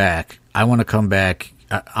come back, I want to come back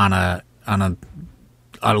on a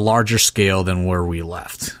larger scale than where we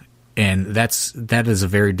left. And that is a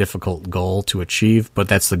very difficult goal to achieve, but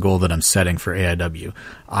that's the goal that I'm setting for AIW.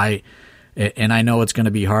 I know it's going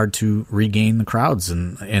to be hard to regain the crowds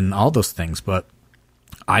and all those things, but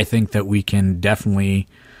I think that we can definitely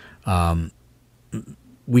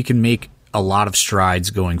we can make a lot of strides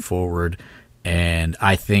going forward. And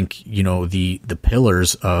I think, the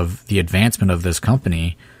pillars of the advancement of this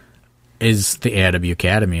company is the AIW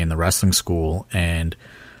Academy and the wrestling school. And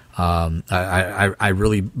I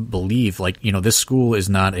really believe, like, this school is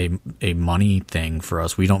not a money thing for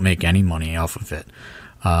us. We don't make any money off of it.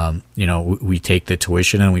 We take the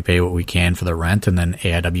tuition and we pay what we can for the rent, and then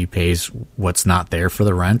AIW pays what's not there for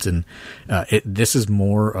the rent. And this is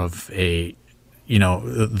more of a,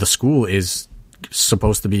 the school is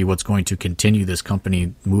supposed to be what's going to continue this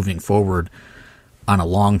company moving forward on a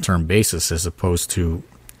long-term basis, as opposed to,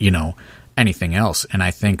 anything else. And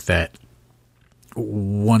I think that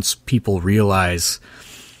once people realize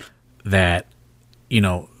that,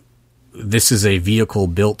 this is a vehicle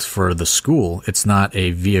built for the school, it's not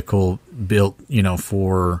a vehicle built,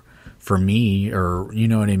 for for me, or you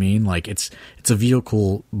know what I mean? Like it's a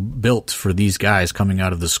vehicle built for these guys coming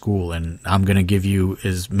out of the school, and I'm going to give you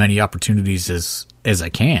as many opportunities as I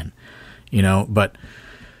can, you know, but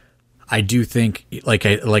I do think, like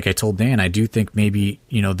I told Dan, I do think maybe,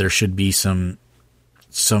 you know, there should be some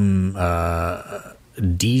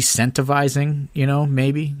decentivizing, you know,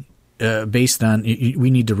 maybe based on, we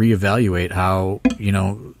need to reevaluate how, you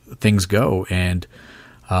know, things go. And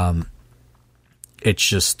it's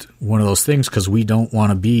just one of those things, because we don't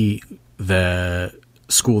want to be the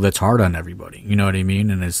school that's hard on everybody. You know what I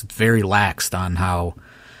mean? And it's very laxed on how,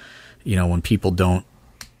 you know, when people don't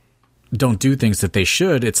do things that they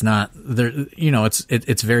should, it's not there. You know,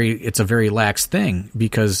 it's a very lax thing,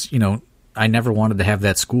 because, you know, I never wanted to have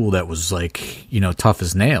that school that was like, you know, tough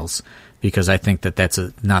as nails, because I think that that's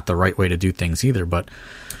not the right way to do things either. But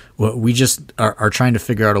what we just are trying to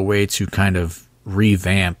figure out a way to kind of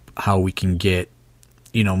revamp how we can get,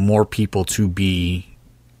 you know, more people to be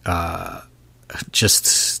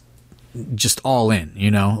just all in,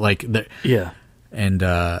 you know, like yeah. And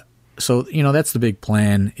so, you know, that's the big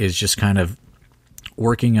plan, is just kind of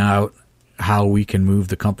working out how we can move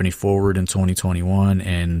the company forward in 2021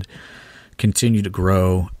 and continue to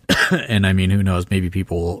grow. And I mean, who knows, maybe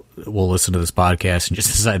people will listen to this podcast and just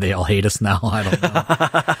decide they all hate us now. I don't know.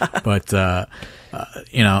 But,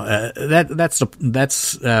 you know, that's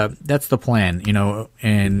the plan, you know.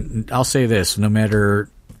 And I'll say this, no matter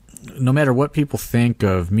what people think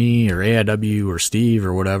of me or AIW or Steve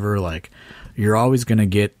or whatever, like, you're always going to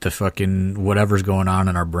get the fucking whatever's going on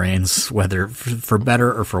in our brains, whether for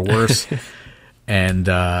better or for worse. And,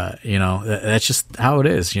 you know, that's just how it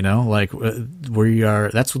is, you know, like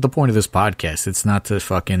that's what the point of this podcast. It's not to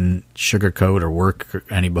fucking sugarcoat or work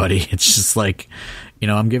anybody. It's just like, you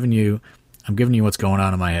know, I'm giving you what's going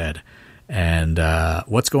on in my head, and,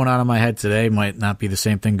 what's going on in my head today might not be the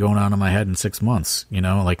same thing going on in my head in 6 months, you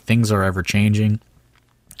know, like things are ever changing.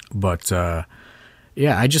 But,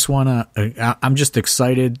 yeah, I'm just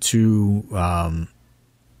excited to,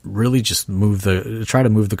 really just try to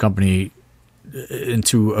move the company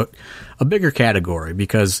into a bigger category,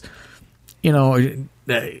 because, you know,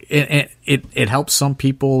 it helps some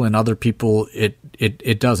people, and other people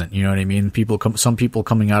it doesn't, you know what I mean? Some people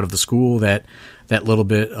coming out of the school, that little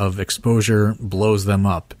bit of exposure blows them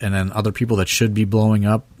up, and then other people that should be blowing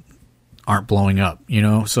up aren't blowing up, you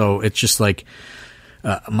know? So it's just like,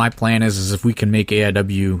 my plan is if we can make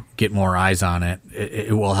AIW get more eyes on it,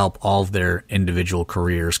 it will help all of their individual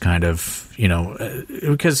careers, kind of, you know,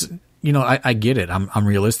 because, you know, I get it. I'm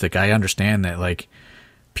realistic. I understand that, like,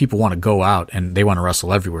 people want to go out and they want to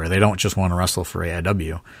wrestle everywhere. They don't just want to wrestle for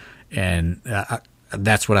AIW. And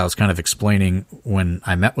that's what I was kind of explaining when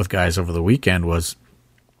I met with guys over the weekend, was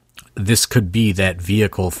this could be that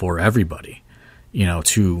vehicle for everybody, you know,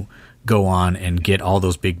 to go on and get all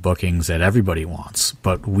those big bookings that everybody wants.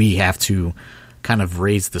 But we have to kind of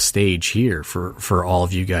raise the stage here for all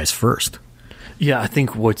of you guys first. Yeah, I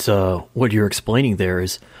think what you're explaining there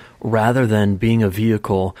is, rather than being a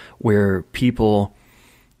vehicle where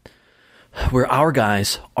our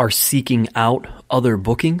guys are seeking out other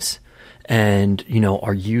bookings and, you know,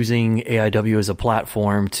 are using AIW as a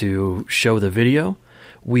platform to show the video,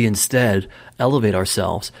 we instead elevate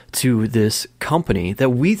ourselves to this company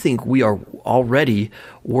that we think we are already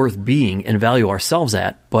worth being and value ourselves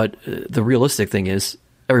at. But the realistic thing is,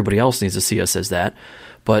 everybody else needs to see us as that.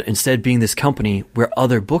 But instead being this company where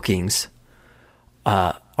other bookings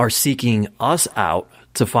are seeking us out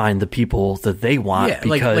to find the people that they want,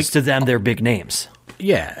 because to them, they're big names.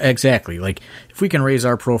 Yeah, exactly. Like, if we can raise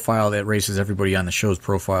our profile, that raises everybody on the show's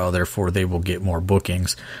profile. Therefore, they will get more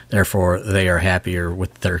bookings. Therefore, they are happier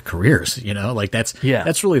with their careers. You know, like that's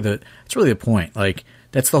really the point. Like,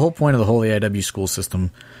 that's the whole point of the whole AIW school system.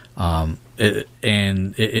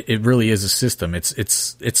 It really is a system.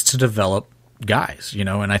 It's to develop guys, you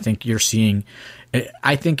know, and I think you're seeing.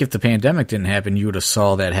 I think if the pandemic didn't happen, you would have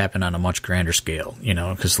saw that happen on a much grander scale, you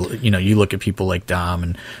know, because, you know, you look at people like Dom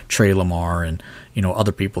and Trey Lamar and, you know,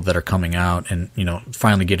 other people that are coming out and, you know,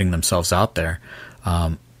 finally getting themselves out there.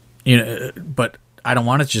 You know, but I don't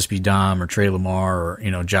want it to just be Dom or Trey Lamar or,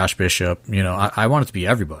 you know, Josh Bishop. You know, I want it to be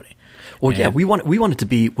everybody. Well, yeah, we want it to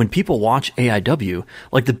be, when people watch AIW,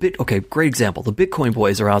 like great example. The Bitcoin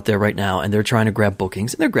boys are out there right now, and they're trying to grab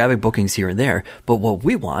bookings, and they're grabbing bookings here and there. But what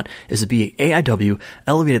we want is to be AIW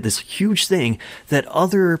elevated, this huge thing that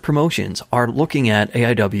other promotions are looking at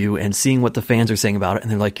AIW and seeing what the fans are saying about it,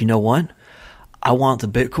 and they're like, you know what? I want the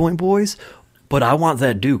Bitcoin boys, but I want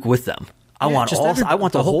that Duke with them. I want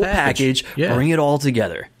the whole package. Yeah. Bring it all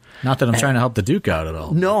together. Not that I'm trying to help the Duke out at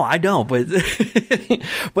all. No, I don't. But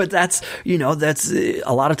but that's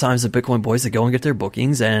a lot of times the Bitcoin boys that go and get their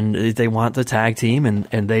bookings and they want the tag team and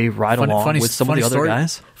they ride along with some of the other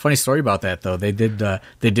guys. Funny story about that though. They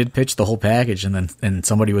did pitch the whole package and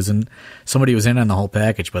somebody was in on the whole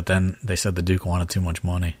package, but then they said the Duke wanted too much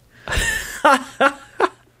money.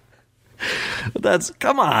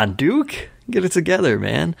 Come on, Duke. Get it together,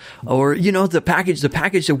 man. Or, the package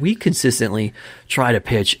that we consistently try to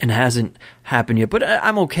pitch and hasn't happened yet. But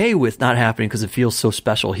I'm okay with not happening because it feels so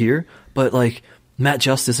special here. But like Matt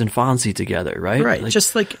Justice and Fonzie together, right? Right. Like,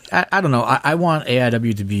 just like, I don't know. I want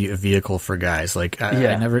AIW to be a vehicle for guys. Like,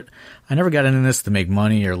 I never got into this to make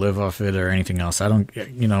money or live off it or anything else. I don't,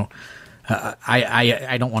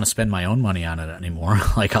 I don't want to spend my own money on it anymore.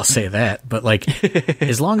 Like, I'll say that. But like,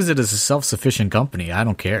 as long as it is a self-sufficient company, I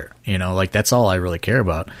don't care. Like that's all I really care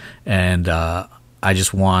about. And I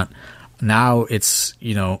just want, now it's,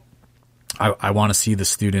 I want to see the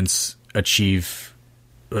students achieve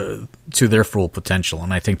to their full potential.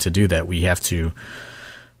 And I think to do that, we have to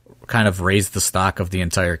kind of raise the stock of the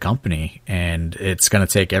entire company, and it's going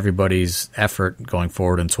to take everybody's effort going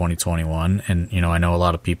forward in 2021. And I know a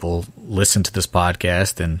lot of people listen to this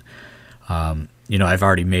podcast, and I've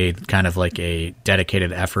already made kind of like a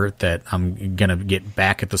dedicated effort that I'm going to get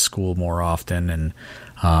back at the school more often and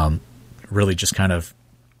really just kind of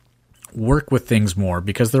work with things more,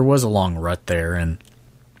 because there was a long rut there. And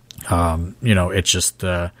it's just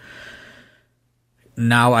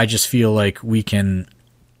now I just feel like we can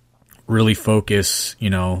really focus,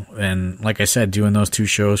 and like I said, doing those 2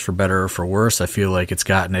 shows, for better or for worse, I feel like it's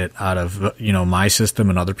gotten it out of, my system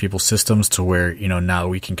and other people's systems to where, now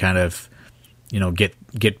we can kind of,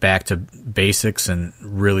 get back to basics and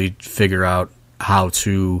really figure out how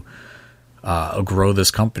to grow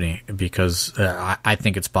this company, because I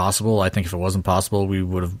think it's possible. I think if it wasn't possible, we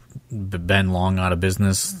would have been long out of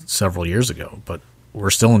business several years ago, but we're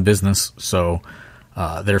still in business. So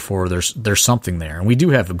therefore, there's something there, and we do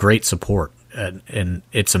have great support, and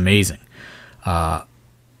it's amazing. I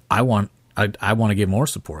want to get more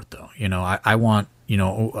support, though. I want,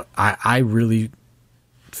 I really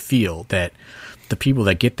feel that the people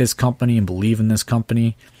that get this company and believe in this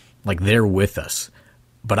company, like, they're with us.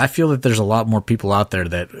 But I feel that there's a lot more people out there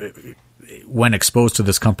that, when exposed to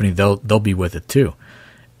this company, they'll be with it too.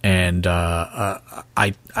 And I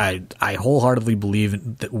wholeheartedly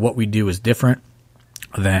believe that what we do is different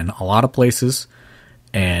than a lot of places,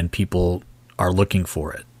 and people are looking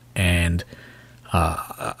for it. And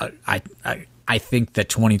I think that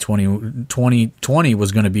 2020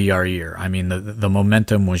 was going to be our year. I mean, the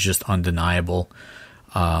momentum was just undeniable,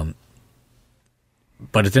 but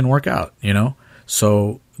it didn't work out,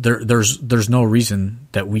 So there's no reason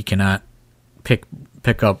that we cannot pick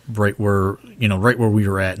up right where we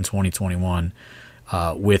were at in 2021,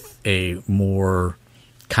 with a more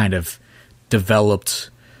kind of developed,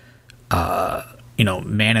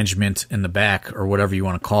 management in the back, or whatever you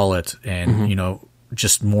want to call it, and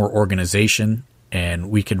just more organization, and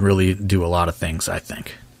we could really do a lot of things, I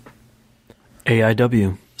think.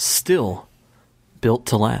 AIW still built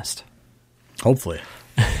to last. Hopefully.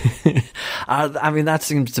 I mean, that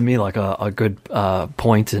seems to me like a good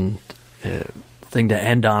point and thing to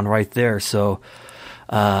end on right there. So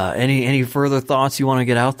any further thoughts you want to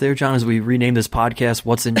get out there, John, as we rename this podcast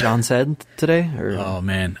What's in John's Head today? Or? Oh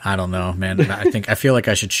man, I don't know, man. I feel like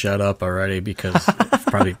I should shut up already, because it's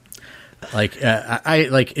probably like I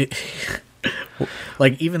like it.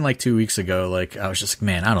 Like, even like 2 weeks ago, like, I was just like,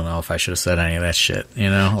 man, I don't know if I should have said any of that shit,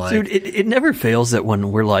 Like, dude, it never fails that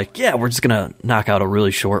when we're like, yeah, we're just gonna knock out a really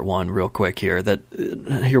short one real quick here, that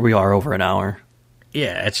here we are over an hour.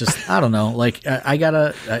 Yeah, it's just, I don't know. Like, I got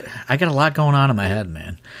a lot going on in my head,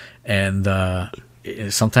 man. And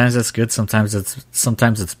sometimes it's good, sometimes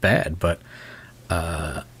it's bad. But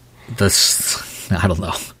I don't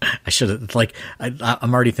know. I should have, like,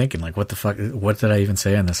 I'm already thinking, like, what the fuck? What did I even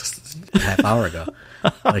say on this half hour ago?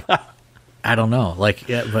 Like, I don't know. Like,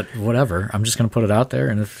 yeah, but whatever. I'm just gonna put it out there,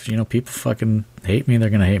 and if people fucking hate me, they're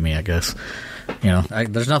gonna hate me, I guess.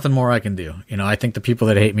 There's nothing more I can do. I think the people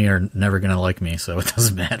that hate me are never going to like me, so it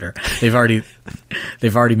doesn't matter. They've already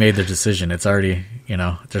made their decision. It's already,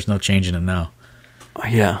 there's no changing it now.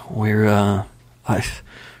 Yeah, we're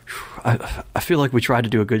I feel like we tried to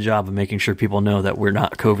do a good job of making sure people know that we're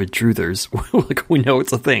not COVID truthers. Like, we know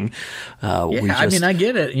it's a thing. I mean, I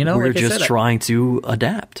get it. We're like just trying to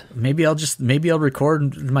adapt. Maybe I'll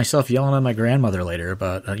record myself yelling at my grandmother later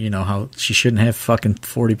about how she shouldn't have fucking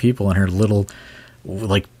 40 people in her little,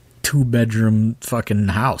 like, 2-bedroom fucking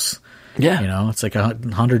house. Yeah, it's like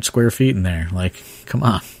 100 square feet in there. Like, come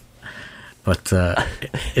on. But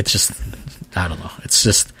it's just, I don't know. It's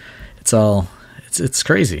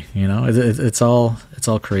crazy, you know. It's all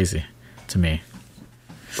crazy to me.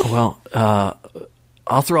 Well,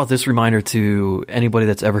 I'll throw out this reminder to anybody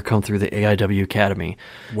that's ever come through the AIW Academy.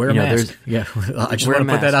 Wear a mask. Yeah, I just want to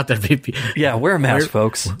put that out there. Yeah, wear a mask,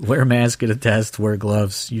 folks. Wear a mask, get a test, wear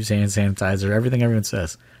gloves, use hand sanitizer, everything everyone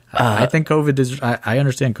says. I think COVID is, I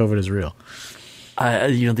understand COVID is real.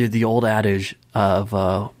 The old adage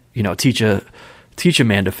of, teach a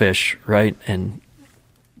man to fish, right? And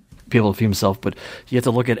be able to feed himself. But you have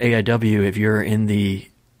to look at AIW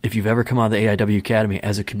if you've ever come out of the AIW Academy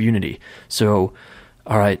as a community. So,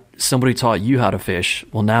 all right, somebody taught you how to fish.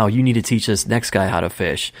 Well, now you need to teach this next guy how to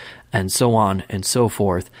fish, and so on and so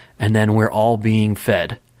forth. And then we're all being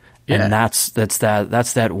fed. Yeah. And that's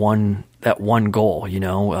that one goal, you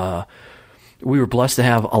know. We were blessed to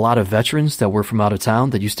have a lot of veterans that were from out of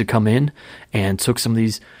town that used to come in and took some of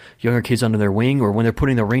these younger kids under their wing, or when they're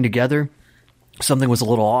putting the ring together, something was a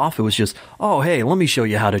little off. It was just, oh, hey, let me show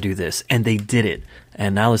you how to do this. And they did it.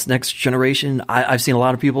 And now this next generation, I've seen a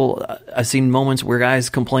lot of people, I've seen moments where guys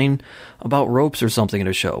complain about ropes or something in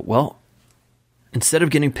a show. Well, instead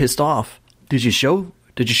of getting pissed off, did you show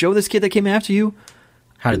this kid that came after you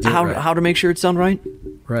how to make sure it's done right?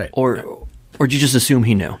 Right. Or did you just assume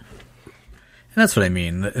he knew? And that's what I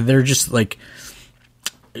mean. They're just like,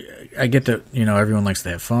 I get that, you know, everyone likes to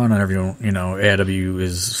have fun, and everyone, you know, AIW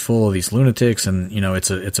is full of these lunatics, and, you know, it's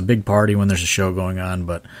a big party when there's a show going on.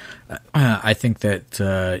 But I think that,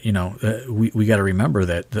 we got to remember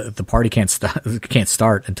that the party can't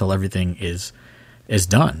start until everything is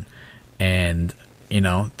done. And, you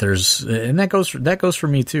know, and that goes for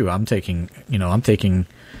me too. I'm taking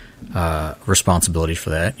responsibility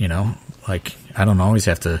for that, you know, like I don't always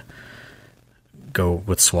have to go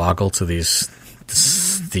with Swoggle to these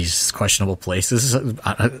questionable places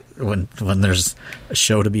when there's a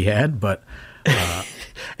show to be had, but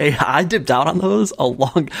hey, I dipped out on those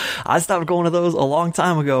I stopped going to those a long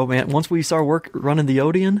time ago, man. Once we start running the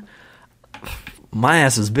Odeon, my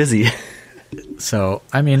ass is busy. So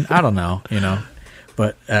I mean, I don't know, you know,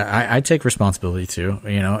 but I take responsibility too,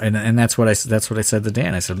 you know, and that's what I said to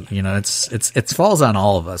Dan. I said, you know, it falls on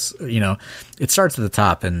all of us, you know. It starts at the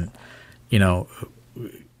top, and you know,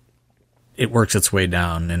 it works its way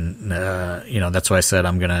down, and you know, that's why I said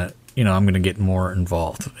I'm gonna get more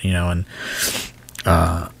involved, you know, and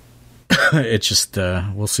it's just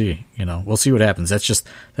we'll see, you know, we'll see what happens. That's just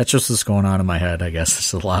what's going on in my head, I guess.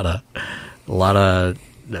 There's a lot of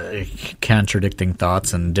contradicting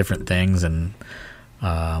thoughts and different things, and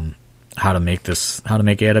how to make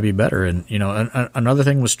AIW better. And you know, another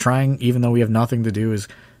thing was trying, even though we have nothing to do, is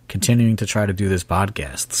continuing to try to do this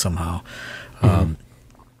podcast somehow.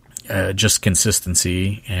 Just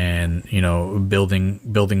consistency, and you know, building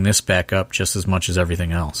this back up just as much as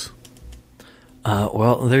everything else.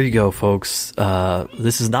 Well, there you go, folks.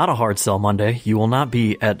 This is not a hard sell Monday. You will not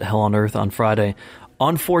be at Hell on Earth on Friday,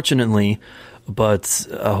 unfortunately, but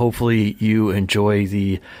hopefully you enjoy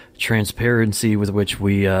the transparency with which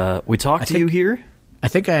we talk to you here. I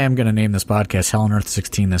think I am going to name this podcast Hell on Earth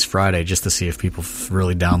 16 this Friday, just to see if people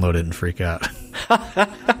really download it and freak out.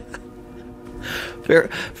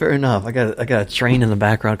 Fair enough. I got a train in the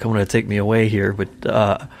background coming to take me away here, but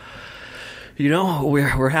you know,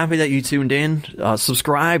 we're happy that you tuned in.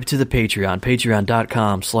 Subscribe to the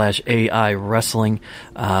patreon.com/AI Wrestling.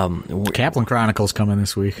 Kaplan Chronicles coming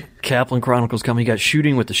this week. Kaplan Chronicles coming. You got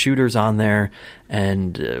Shooting with the Shooters on there,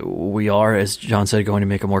 and we are, as John said, going to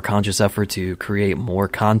make a more conscious effort to create more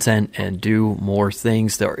content and do more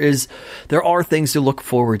things. There are things to look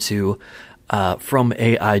forward to from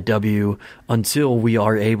AIW until we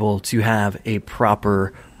are able to have a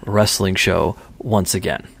proper wrestling show once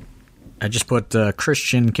again. I just put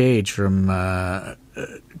Christian Cage from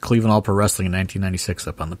Cleveland All Pro Wrestling in 1996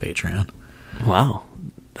 up on the Patreon. Wow,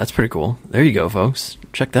 that's pretty cool. There you go, folks.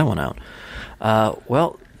 Check that one out.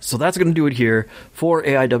 Well, so that's going to do it here for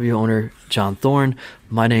AIW owner John Thorne.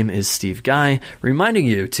 My name is Steve Guy, reminding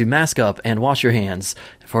you to mask up and wash your hands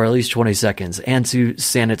for at least 20 seconds, and to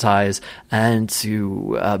sanitize, and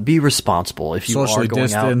to be responsible. If you socially are going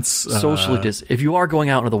distance, if you are going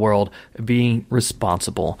out into the world, being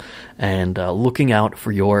responsible and looking out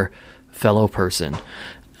for your fellow person.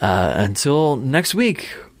 Until next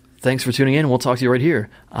week, thanks for tuning in. We'll talk to you right here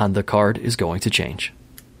on The Card is Going to Change.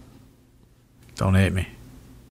 Don't hate me.